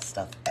mess. I got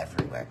stuff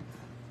everywhere.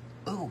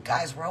 Ooh,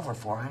 guys, we're over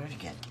 400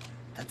 again.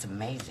 That's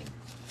amazing.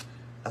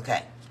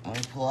 Okay, let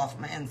me pull off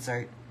my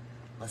insert.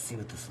 Let's see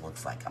what this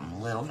looks like. I'm a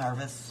little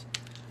nervous,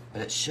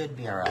 but it should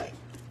be all right.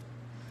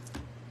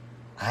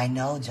 I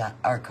know, John,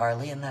 or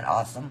Carly, isn't that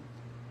awesome?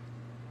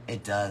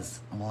 It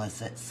does,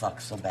 Melissa. It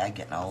sucks so bad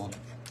getting old.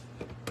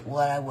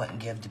 What I wouldn't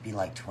give to be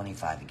like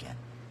 25 again.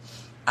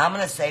 I'm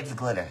going to save the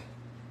glitter.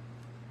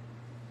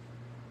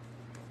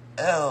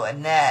 Oh,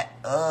 Annette.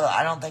 Oh,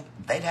 I don't think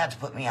they'd have to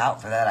put me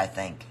out for that, I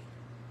think.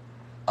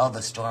 Oh,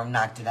 the storm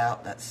knocked it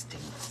out? That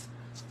stinks.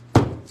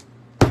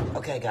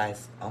 Okay,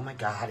 guys. Oh, my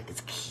God.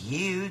 It's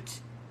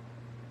cute.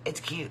 It's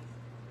cute.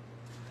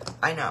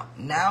 I know.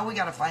 Now we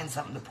got to find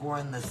something to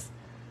pour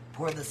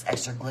this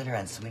extra glitter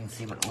in so we can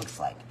see what it looks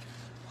like.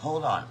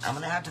 Hold on. I'm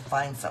going to have to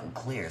find something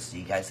clear so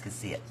you guys can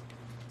see it.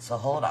 So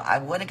hold on. I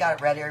would have got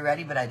it ready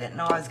already, but I didn't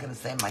know I was going to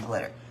save my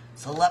glitter.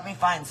 So let me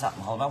find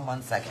something. Hold on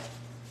 1 second.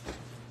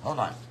 Hold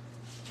on.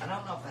 I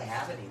don't know if I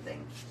have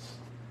anything.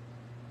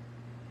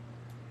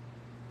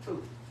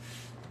 Ooh.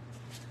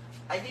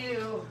 I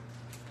do.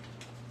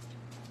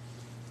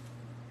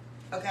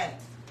 Okay.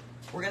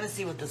 We're going to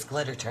see what this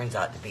glitter turns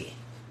out to be.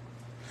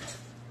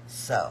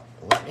 So,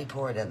 let me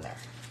pour it in there.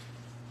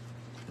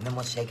 And then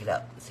we'll shake it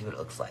up and see what it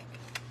looks like.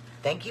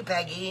 Thank you,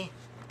 Peggy.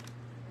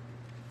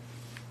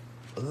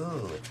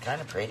 Ooh, it's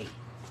kind of pretty.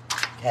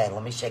 Okay,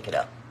 let me shake it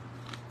up.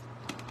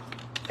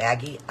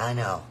 Baggy? I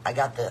know. I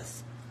got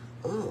this.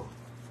 Ooh,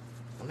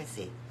 let me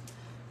see.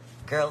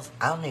 Girls,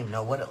 I don't even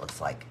know what it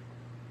looks like.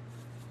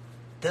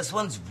 This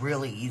one's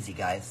really easy,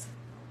 guys.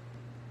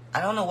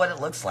 I don't know what it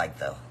looks like,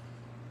 though.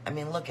 I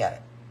mean, look at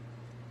it.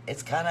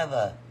 It's kind of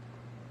a...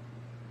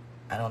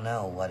 I don't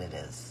know what it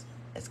is.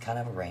 It's kind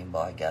of a rainbow,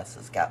 I guess.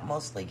 It's got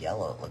mostly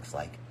yellow, it looks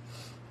like.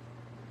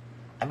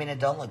 I mean, it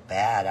don't look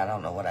bad. I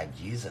don't know what I'd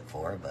use it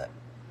for, but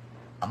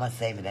I'm going to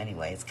save it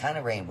anyway. It's kind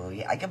of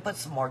rainbowy. I can put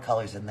some more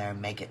colors in there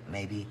and make it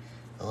maybe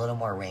a little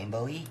more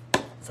rainbowy.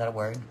 Is that a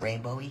word?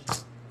 Rainbowy?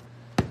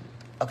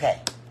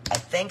 Okay. I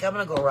think I'm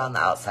going to go around the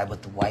outside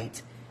with the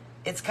white.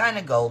 It's kind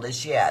of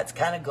goldish. Yeah, it's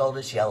kind of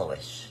goldish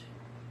yellowish.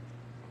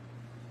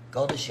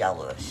 Goldish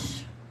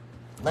yellowish.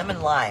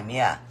 Lemon lime,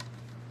 yeah.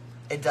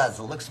 It does.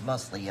 It looks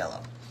mostly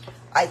yellow.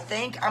 I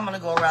think I'm going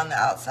to go around the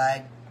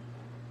outside.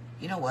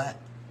 You know what?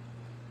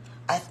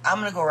 I'm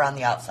going to go around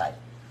the outside.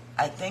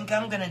 I think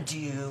I'm going to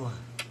do...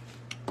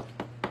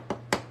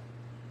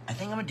 I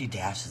think I'm going to do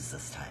dashes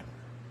this time.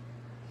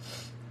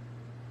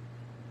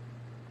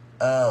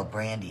 Oh,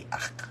 brandy.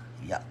 Ugh,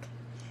 yuck.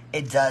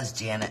 It does,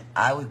 Janet.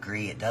 I would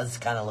agree. It does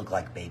kind of look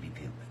like baby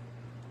poop.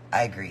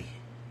 I agree.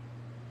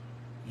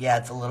 Yeah,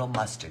 it's a little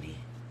mustardy.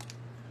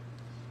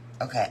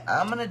 Okay,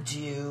 I'm going to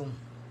do...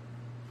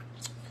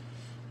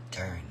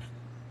 Turn.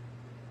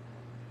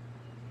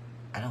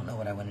 I don't know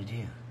what I want to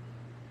do.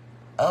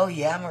 Oh,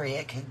 yeah, Maria,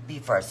 it could be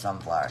for a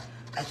sunflower.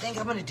 I think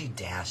I'm going to do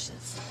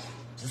dashes.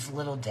 Just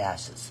little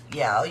dashes.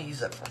 Yeah, I'll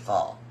use it for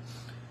fall.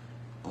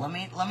 Let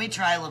me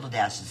try little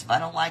dashes. If I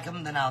don't like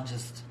them, then I'll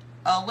just...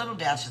 Oh, little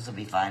dashes will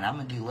be fine. I'm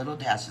going to do little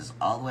dashes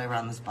all the way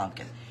around this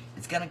pumpkin.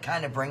 It's going to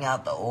kind of bring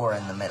out the ore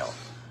in the middle.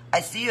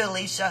 I see you,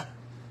 Alicia.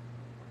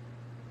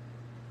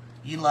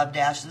 You love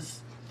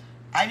dashes?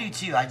 I do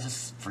too. I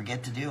just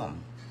forget to do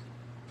them.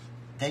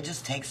 They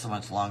just take so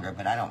much longer,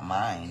 but I don't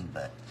mind,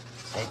 but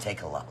they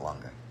take a lot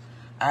longer.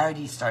 I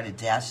already started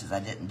dashes. I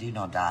didn't do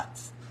no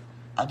dots.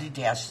 I'll do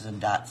dashes and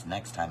dots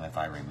next time if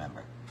I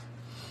remember.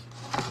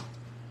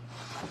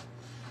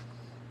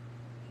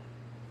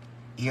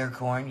 Ear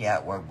corn, yeah,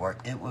 it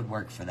would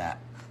work for that.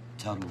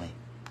 Totally.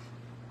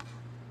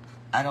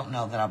 I don't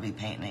know that I'll be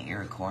painting an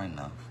ear of corn,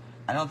 though.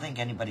 I don't think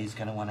anybody's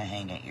going to want to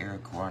hang an ear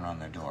of corn on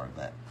their door,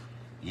 but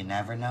you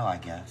never know, I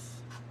guess.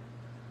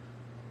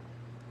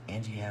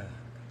 Angie, have...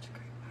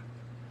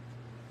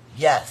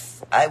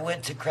 Yes, I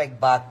went to Craig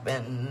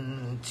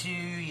Bachman 2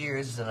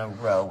 years in a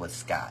row with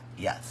Scott.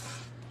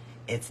 Yes,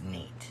 it's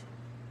neat.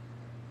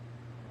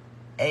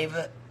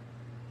 Ava's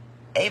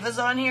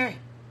on here?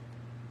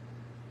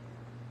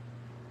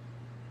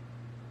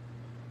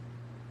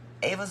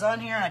 Ava's on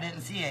here? I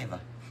didn't see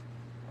Ava.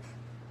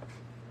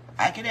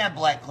 I can add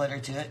black glitter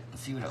to it and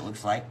see what it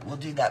looks like. We'll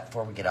do that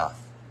before we get off.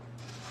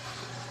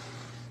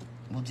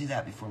 We'll do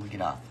that before we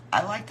get off.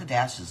 I like the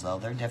dashes, though.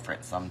 They're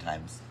different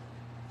sometimes.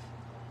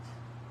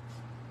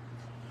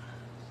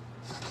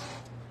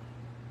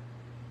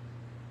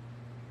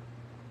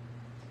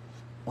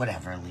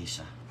 Whatever,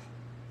 Alicia.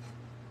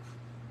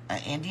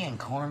 An Indian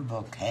corn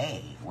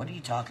bouquet. What are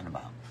you talking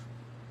about?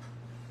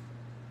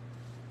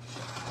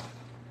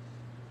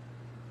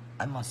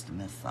 I must have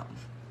missed something.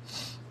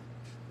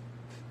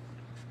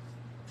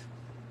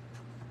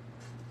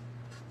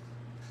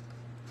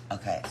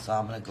 Okay, so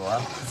I'm going to go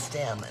up the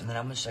stem, and then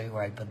I'm going to show you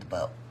where I put the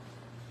bow.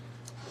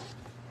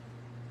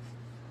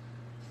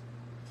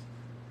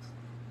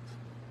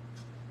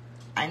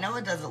 I know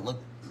it doesn't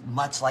look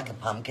much like a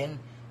pumpkin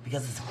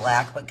because it's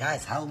black, but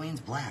guys, Halloween's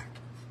black.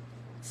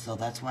 So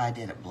that's why I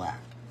did it black.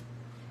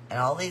 And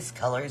all these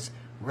colors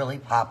really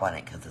pop on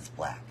it because it's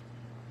black.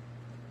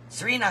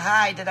 Serena,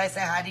 hi. Did I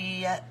say hi to you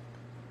yet?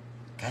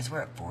 Guys,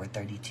 we're at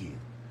 4:32.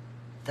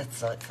 That's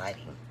so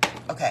exciting.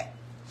 Okay,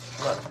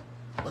 look.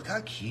 Look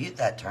how cute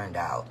that turned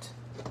out.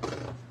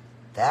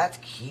 That's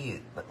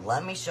cute. But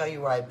let me show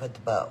you where I put the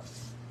bow.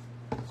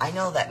 I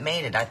know that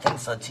made it. I think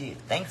so, too.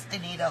 Thanks,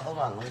 Danita. Hold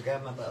on. Let me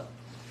grab my bow.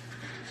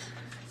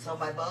 So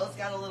my bow's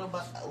got a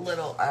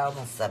little, I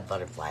almost said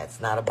butterfly. It's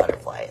not a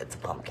butterfly. It's a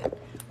pumpkin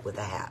with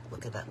a hat.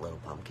 Look at that little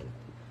pumpkin.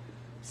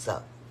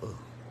 So, ooh.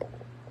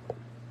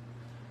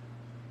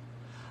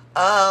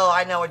 Oh,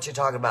 I know what you're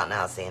talking about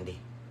now, Sandy.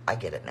 I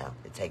get it now.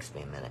 It takes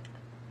me a minute.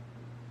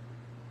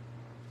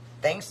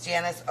 Thanks,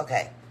 Janice.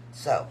 Okay,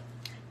 so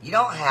you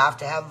don't have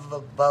to have a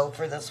bow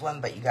for this one,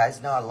 but you guys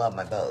know I love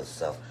my bows.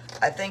 So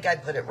I think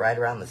I'd put it right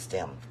around the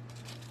stem,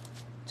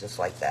 just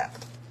like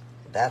that.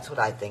 That's what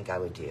I think I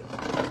would do.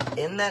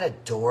 Isn't that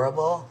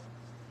adorable?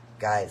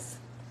 Guys,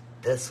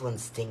 this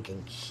one's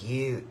stinking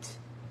cute.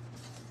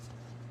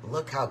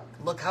 Look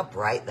how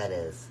bright that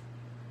is.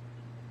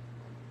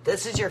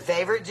 This is your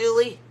favorite,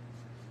 Julie?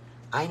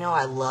 I know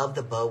I love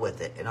the bow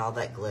with it and all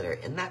that glitter.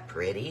 Isn't that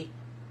pretty?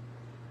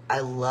 I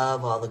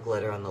love all the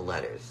glitter on the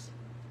letters.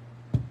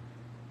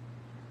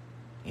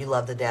 You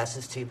love the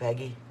dashes too,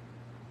 Peggy?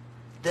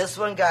 This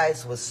one,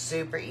 guys, was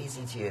super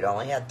easy too. It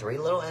only had 3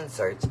 little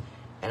inserts,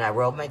 and I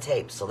rolled my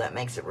tape, so that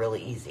makes it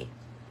really easy.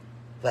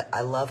 But I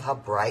love how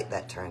bright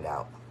that turned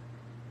out.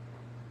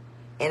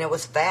 And it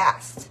was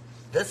fast.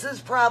 This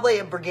is probably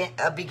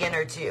a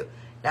beginner too.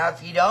 Now,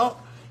 if you don't,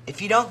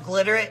 If you don't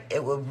glitter it,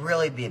 it will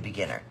really be a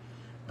beginner.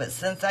 But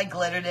since I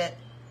glittered it,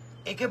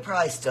 it could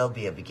probably still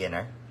be a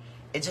beginner.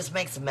 It just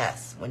makes a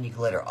mess when you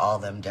glitter all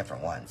them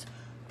different ones.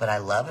 But I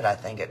love it. I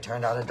think it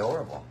turned out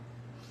adorable.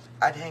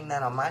 I'd hang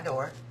that on my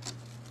door.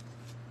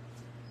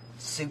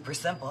 Super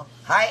simple.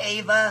 Hi,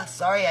 Ava.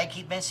 Sorry I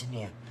keep missing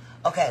you.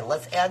 Okay,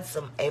 let's add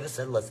some, Ava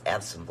said let's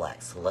add some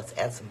black. So let's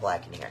add some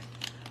black in here.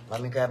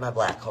 Let me grab my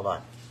black. Hold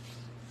on.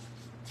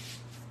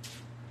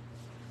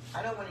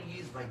 I don't want to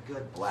use my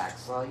good black,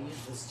 so I'll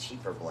use this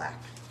cheaper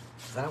black.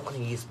 Because I don't want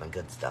to use my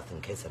good stuff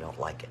in case I don't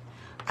like it.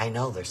 I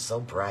know, they're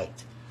so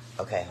bright.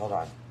 Okay, hold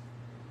on.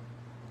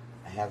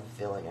 I have a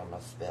feeling I'm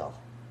going to spill.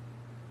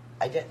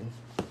 I didn't.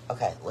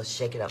 Okay, let's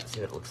shake it up and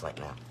see what it looks like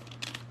now.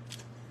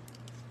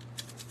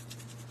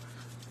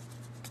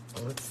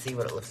 Let's see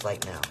what it looks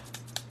like now.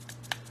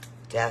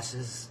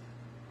 Dashes.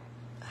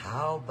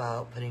 How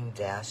about putting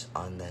dash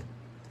on the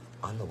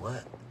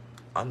what?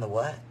 On the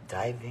what?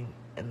 Diving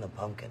in the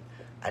pumpkin.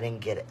 I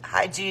didn't get it.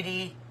 Hi,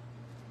 Judy.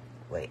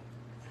 Wait.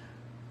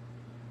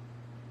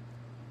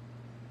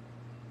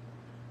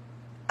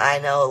 I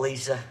know,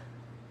 Alicia.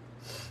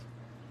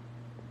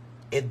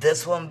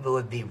 This one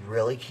would be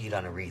really cute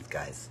on a wreath,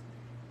 guys.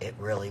 It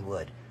really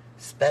would.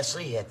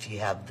 Especially if you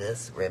have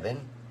this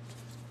ribbon.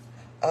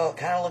 Oh, it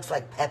kind of looks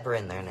like pepper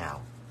in there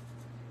now.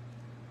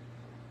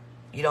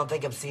 You don't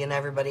think I'm seeing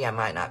everybody? I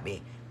might not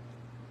be.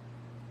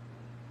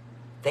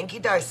 Thank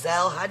you,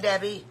 Darcel. Hi,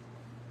 Debbie.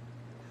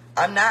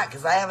 I'm not,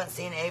 because I haven't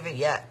seen Ava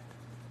yet.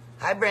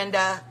 Hi,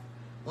 Brenda.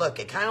 Look,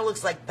 it kind of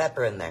looks like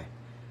pepper in there.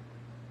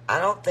 I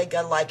don't think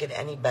I like it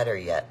any better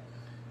yet.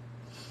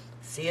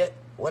 See it?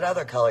 What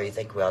other color you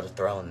think we ought to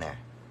throw in there?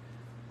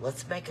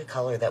 Let's make a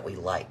color that we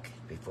like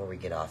before we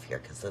get off here,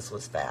 because this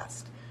was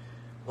fast.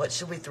 What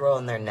should we throw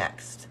in there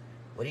next?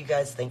 What do you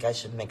guys think I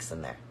should mix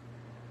in there?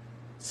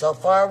 So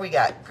far, we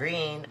got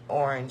green,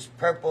 orange,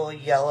 purple,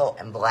 yellow,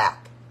 and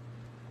black.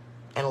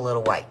 And a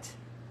little white.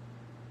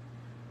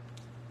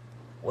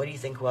 What do you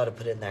think we ought to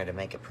put in there to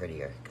make it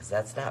prettier? Because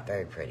that's not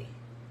very pretty.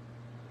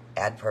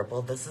 Add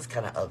purple. This is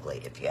kind of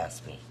ugly, if you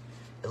ask me.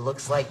 It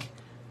looks like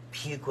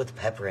puke with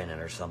pepper in it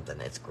or something.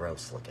 It's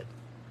gross looking.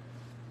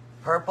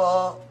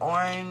 Purple,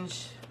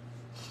 orange.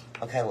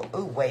 Okay, well,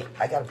 ooh, wait.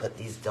 I got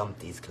to dump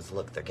these, because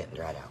look, they're getting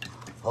dried out.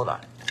 Hold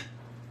on.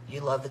 You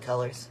love the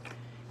colors?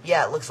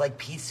 Yeah, it looks like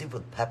pea soup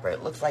with pepper.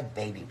 It looks like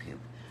baby poop.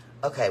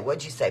 Okay,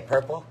 what'd you say,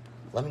 purple?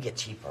 Let me get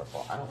cheap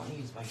purple. I don't want to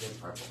use my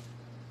good purple.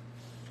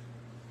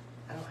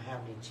 I don't have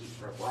any cheap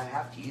purple. I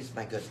have to use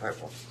my good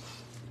purple.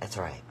 That's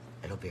all right.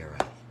 It'll be all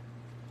right.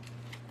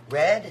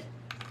 Red.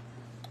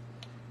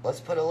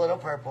 Let's put a little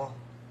purple.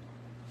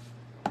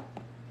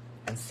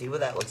 And see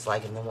what that looks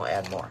like, and then we'll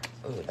add more.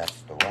 Ooh,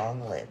 that's the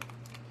wrong lid.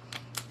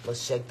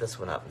 Let's shake this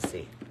one up and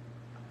see.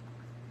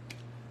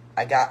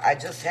 I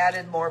just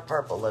added more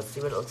purple. Let's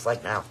see what it looks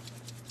like now.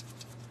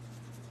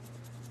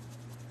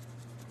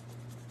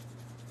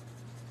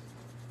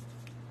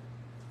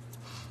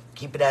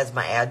 Keep it as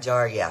my ad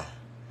jar, yeah.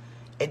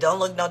 It don't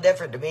look no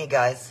different to me,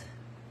 guys.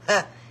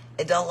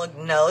 It don't look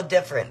no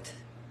different.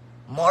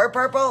 More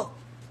purple?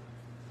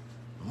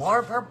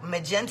 More purple?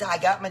 Magenta? I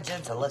got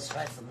magenta. Let's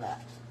try some of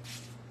that.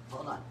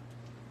 Hold on.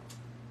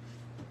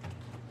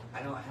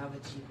 I don't have a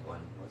cheap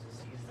one. Let's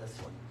just use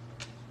this one.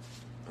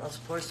 Let's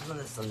pour some of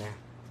this in there.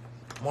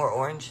 More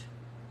orange?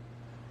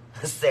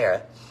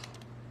 Sarah.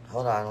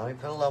 Hold on. Let me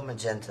put a little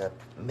magenta.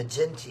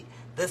 Magenta.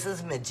 This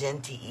is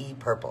magenta-y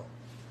purple.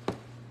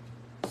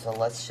 So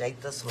let's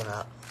shake this one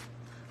up.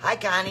 Hi,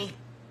 Connie.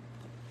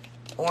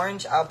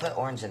 Orange. I'll put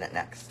orange in it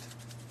next.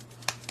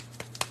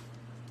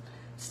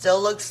 Still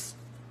looks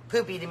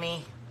poopy to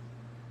me.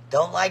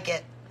 Don't like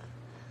it.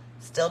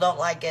 Still don't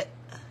like it.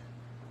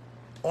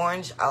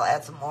 Orange. I'll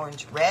add some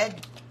orange.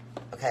 Red.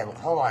 Okay,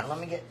 hold on. Let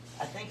me get...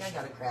 I think I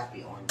got a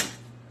crappy orange.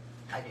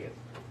 I do.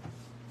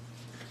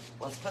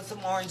 Let's put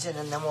some orange in,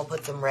 and then we'll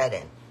put some red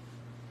in.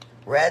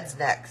 Red's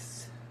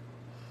next.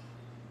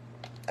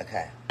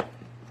 Okay.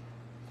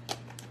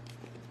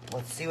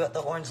 Let's see what the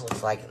orange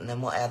looks like, and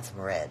then we'll add some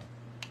red.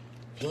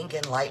 Pink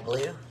and light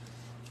blue.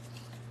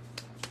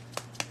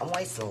 I'm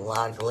wasting a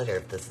lot of glitter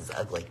if this is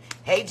ugly.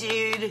 Hey,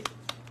 Jude.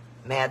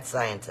 Mad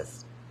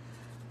scientist.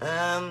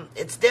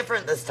 It's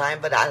different this time,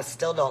 but I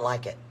still don't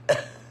like it.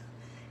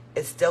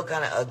 It's still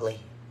kind of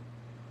ugly.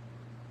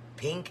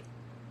 Pink.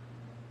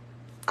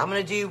 I'm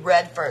going to do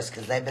red first,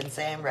 because they've been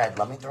saying red.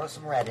 Let me throw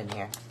some red in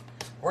here.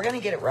 We're going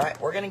to get it right.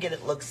 We're going to get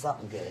it look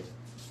something good.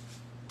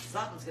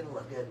 Something's going to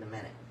look good in a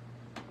minute.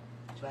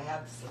 Do I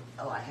have some?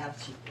 Oh, I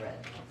have cheap red.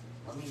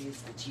 Let me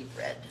use the cheap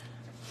red.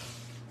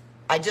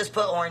 I just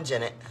put orange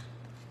in it.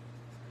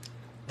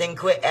 Then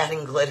quit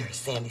adding glitter,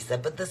 Sandy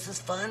said. But this is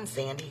fun,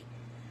 Sandy.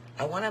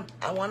 I want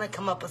to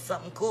come up with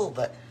something cool,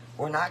 but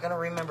we're not going to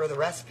remember the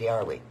recipe,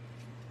 are we?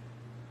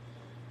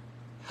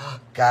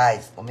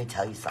 Guys, let me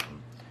tell you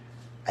something.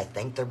 I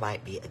think there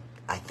might be,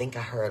 I think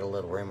I heard a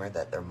little rumor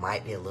that there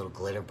might be a little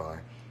glitter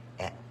bar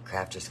at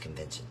Crafters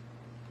Convention.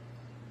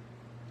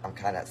 I'm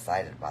kind of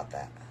excited about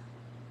that.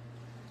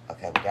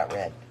 Okay, we got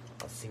red.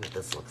 Let's see what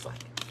this looks like.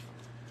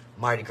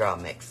 Mardi Gras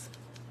mix.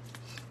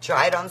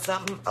 Try it on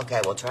something?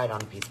 Okay, we'll try it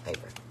on a piece of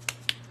paper.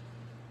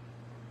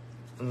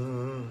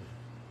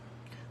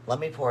 Let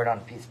me pour it on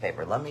a piece of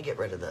paper. Let me get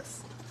rid of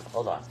this.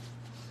 Hold on.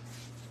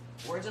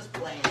 We're just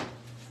playing.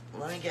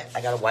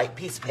 I got a white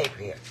piece of paper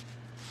here.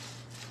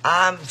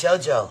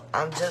 JoJo.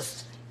 I'm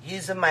just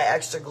using my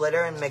extra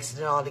glitter and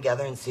mixing it all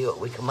together and see what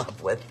we come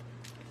up with.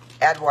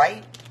 Add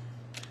white.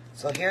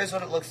 So here's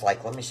what it looks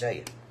like. Let me show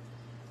you.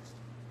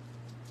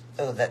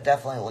 Oh, that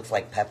definitely looks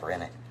like pepper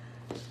in it.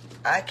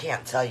 I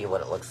can't tell you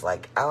what it looks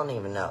like. I don't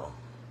even know.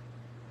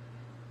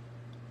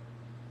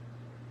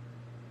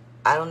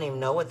 I don't even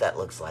know what that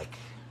looks like.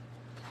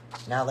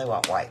 Now they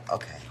want white.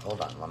 Okay,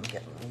 hold on. Let me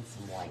need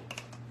some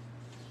white.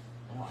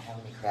 I don't have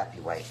any crappy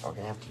white. We're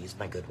going to have to use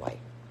my good white.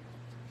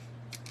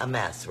 A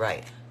mess,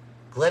 right.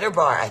 Glitter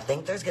bar. I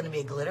think there's going to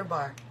be a glitter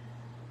bar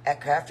at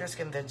Crafters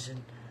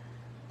Convention.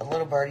 A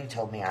little birdie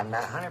told me. I'm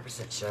not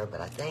 100% sure, but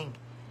I think.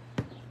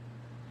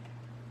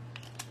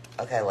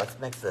 Okay, let's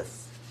mix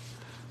this.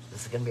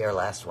 This is going to be our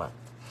last one.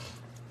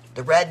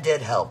 The red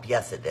did help.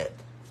 Yes, it did.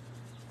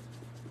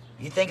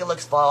 You think it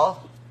looks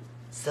fall?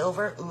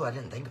 Silver? Ooh, I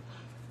didn't think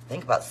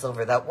about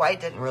silver. That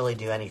white didn't really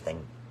do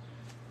anything.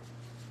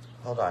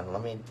 Hold on.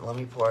 Let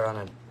me pour it on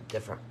a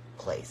different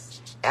place.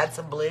 Add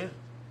some blue.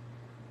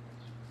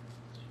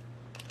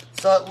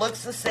 So it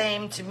looks the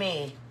same to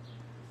me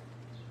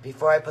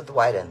before I put the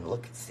white in.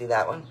 Look, see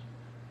that one?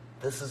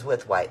 This is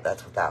with white.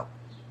 That's without.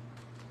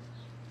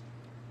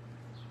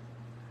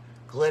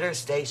 Glitter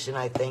Station,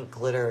 I think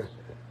glitter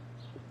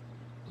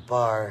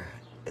bar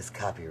is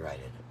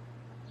copyrighted.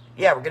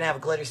 Yeah, we're going to have a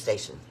glitter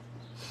station.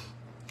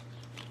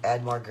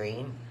 Add more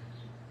green.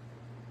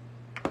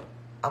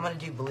 I'm going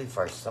to do blue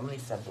first. Somebody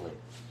said blue.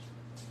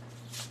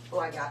 Oh,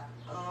 I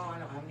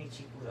don't have any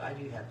cheap blue. I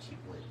do have cheap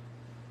blue.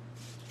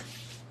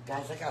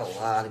 Guys, I got a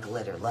lot of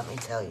glitter, let me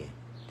tell you.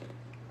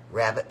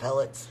 Rabbit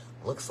pellets.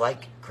 Looks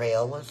like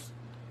Crayolas.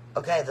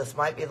 Okay, this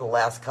might be the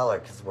last color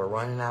because we're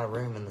running out of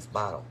room in this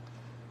bottle.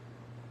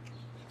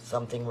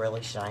 Something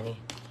really shiny.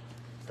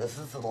 This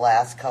is the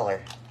last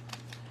color.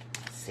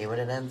 See what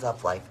it ends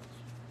up like.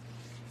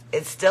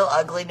 It's still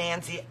ugly,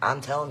 Nancy.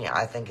 I'm telling you,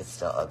 I think it's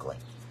still ugly.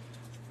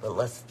 But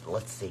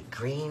let's see.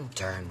 Green,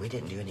 darn, we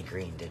didn't do any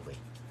green, did we?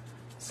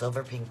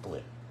 Silver, pink,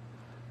 blue.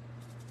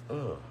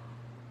 Ooh.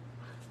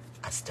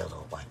 I still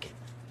don't like it.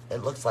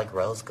 It looks like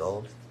rose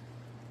gold.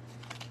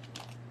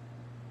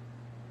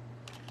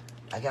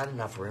 I got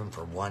enough room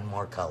for one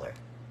more color.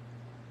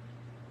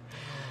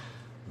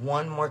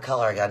 One more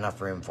color I got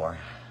enough room for.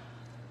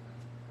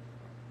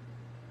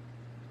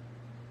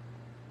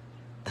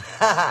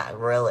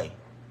 Really?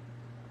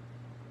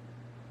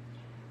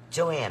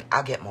 Joanne,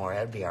 I'll get more.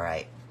 It'll be all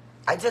right.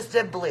 I just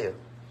did blue.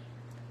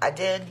 I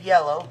did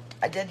yellow.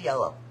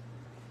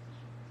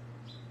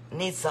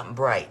 Need something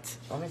bright.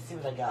 Let me see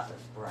what I got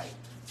that's bright.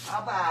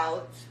 How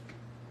about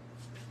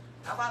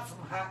some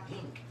hot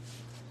pink?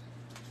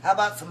 How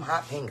about some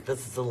hot pink?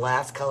 This is the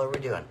last color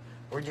we're doing.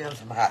 We're doing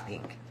some hot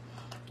pink.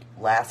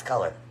 Last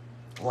color.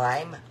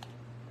 Lime.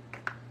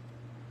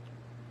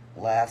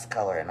 Last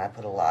color, and I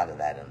put a lot of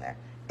that in there.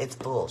 It's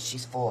full.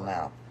 She's full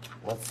now.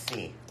 Let's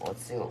see.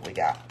 Let's see what we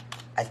got.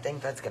 I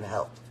think that's going to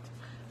help.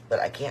 But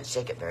I can't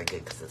shake it very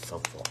good because it's so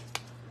full.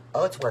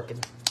 Oh, it's working.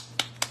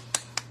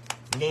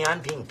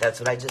 Neon pink. That's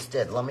what I just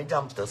did. Let me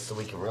dump this so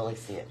we can really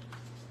see it.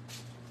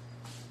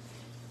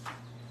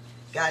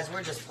 Guys,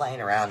 we're just playing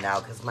around now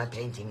because my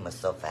painting was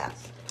so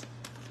fast.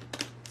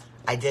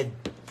 I did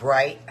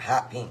bright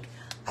hot pink.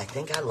 I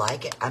think I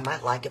like it. I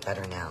might like it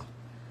better now.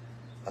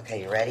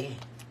 Okay, you ready?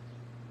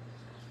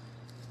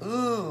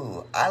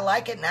 Ooh, I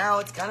like it now.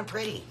 It's kind of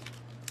pretty.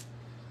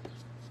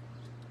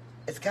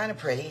 It's kind of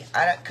pretty.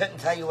 I couldn't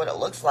tell you what it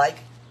looks like.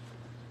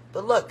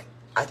 But look,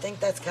 I think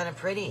that's kind of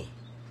pretty.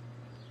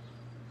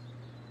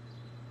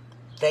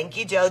 Thank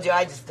you, JoJo.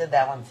 I just did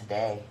that one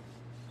today.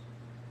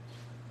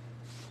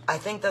 I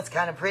think that's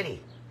kind of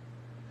pretty.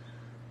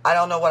 I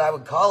don't know what I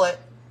would call it,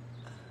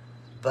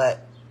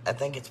 but I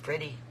think it's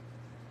pretty.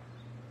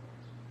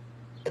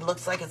 It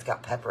looks like it's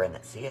got pepper in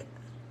it. See it?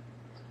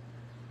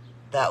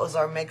 That was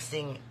our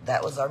mixing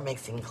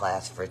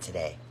class for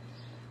today.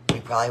 We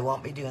probably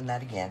won't be doing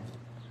that again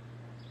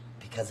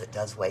because it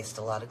does waste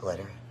a lot of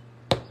glitter.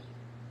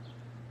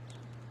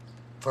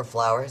 For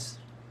flowers,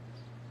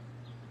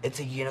 it's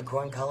a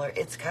unicorn color.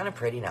 It's kind of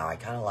pretty now. I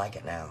kind of like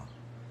it now.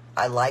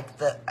 I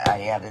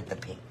added the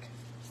pink.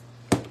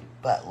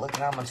 But look at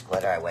how much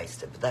glitter I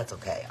wasted. But that's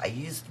okay. I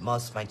used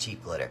most of my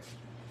cheap glitter.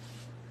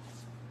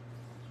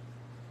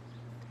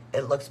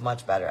 It looks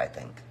much better, I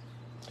think.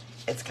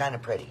 It's kind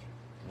of pretty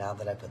now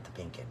that I put the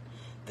pink in.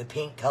 The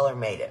pink color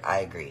made it. I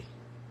agree.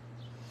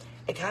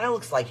 It kind of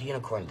looks like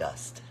unicorn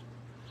dust.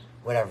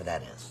 Whatever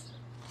that is.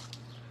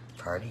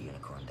 Party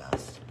unicorn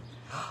dust.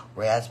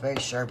 Raspberry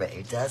sherbet.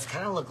 It does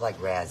kind of look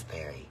like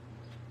raspberry.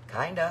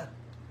 Kinda.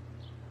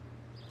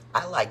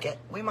 I like it.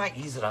 We might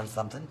use it on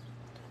something.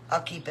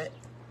 I'll keep it.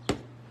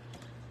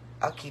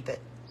 I'll keep it.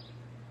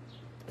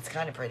 It's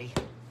kind of pretty.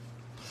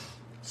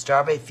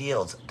 Strawberry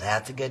Fields.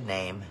 That's a good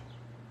name.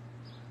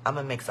 I'm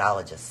a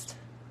mixologist.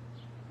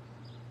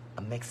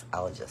 A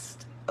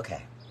mixologist.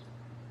 Okay.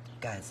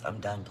 Guys, I'm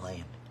done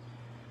playing.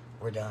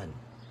 We're done.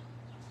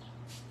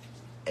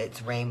 It's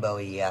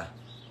rainbowy, yeah.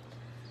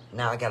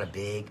 Now I got a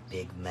big,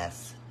 big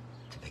mess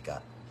to pick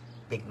up.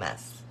 Big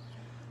mess.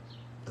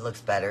 It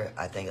looks better.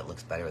 I think it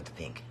looks better with the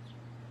pink.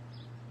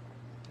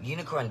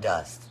 Unicorn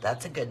Dust.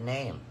 That's a good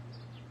name.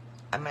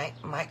 I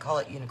might call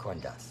it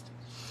Unicorn Dust.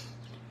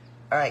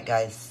 Alright,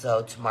 guys.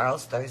 So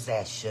tomorrow's Thursday.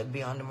 I should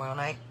be on tomorrow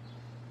night.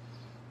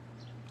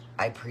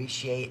 I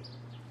appreciate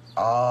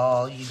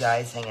all you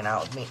guys hanging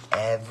out with me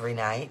every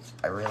night.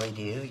 I really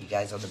do. You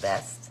guys are the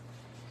best.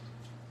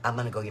 I'm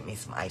going to go get me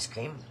some ice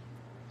cream.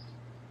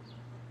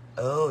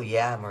 Oh,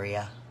 yeah,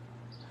 Maria.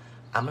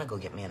 I'm going to go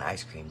get me an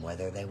ice cream,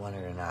 whether they want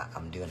it or not.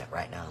 I'm doing it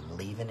right now. I'm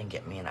leaving and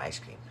getting me an ice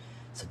cream.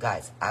 So,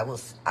 guys, I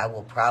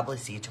will probably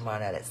see you tomorrow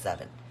night at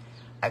 7.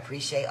 I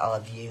appreciate all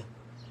of you.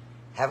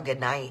 Have a good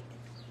night.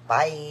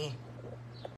 Bye.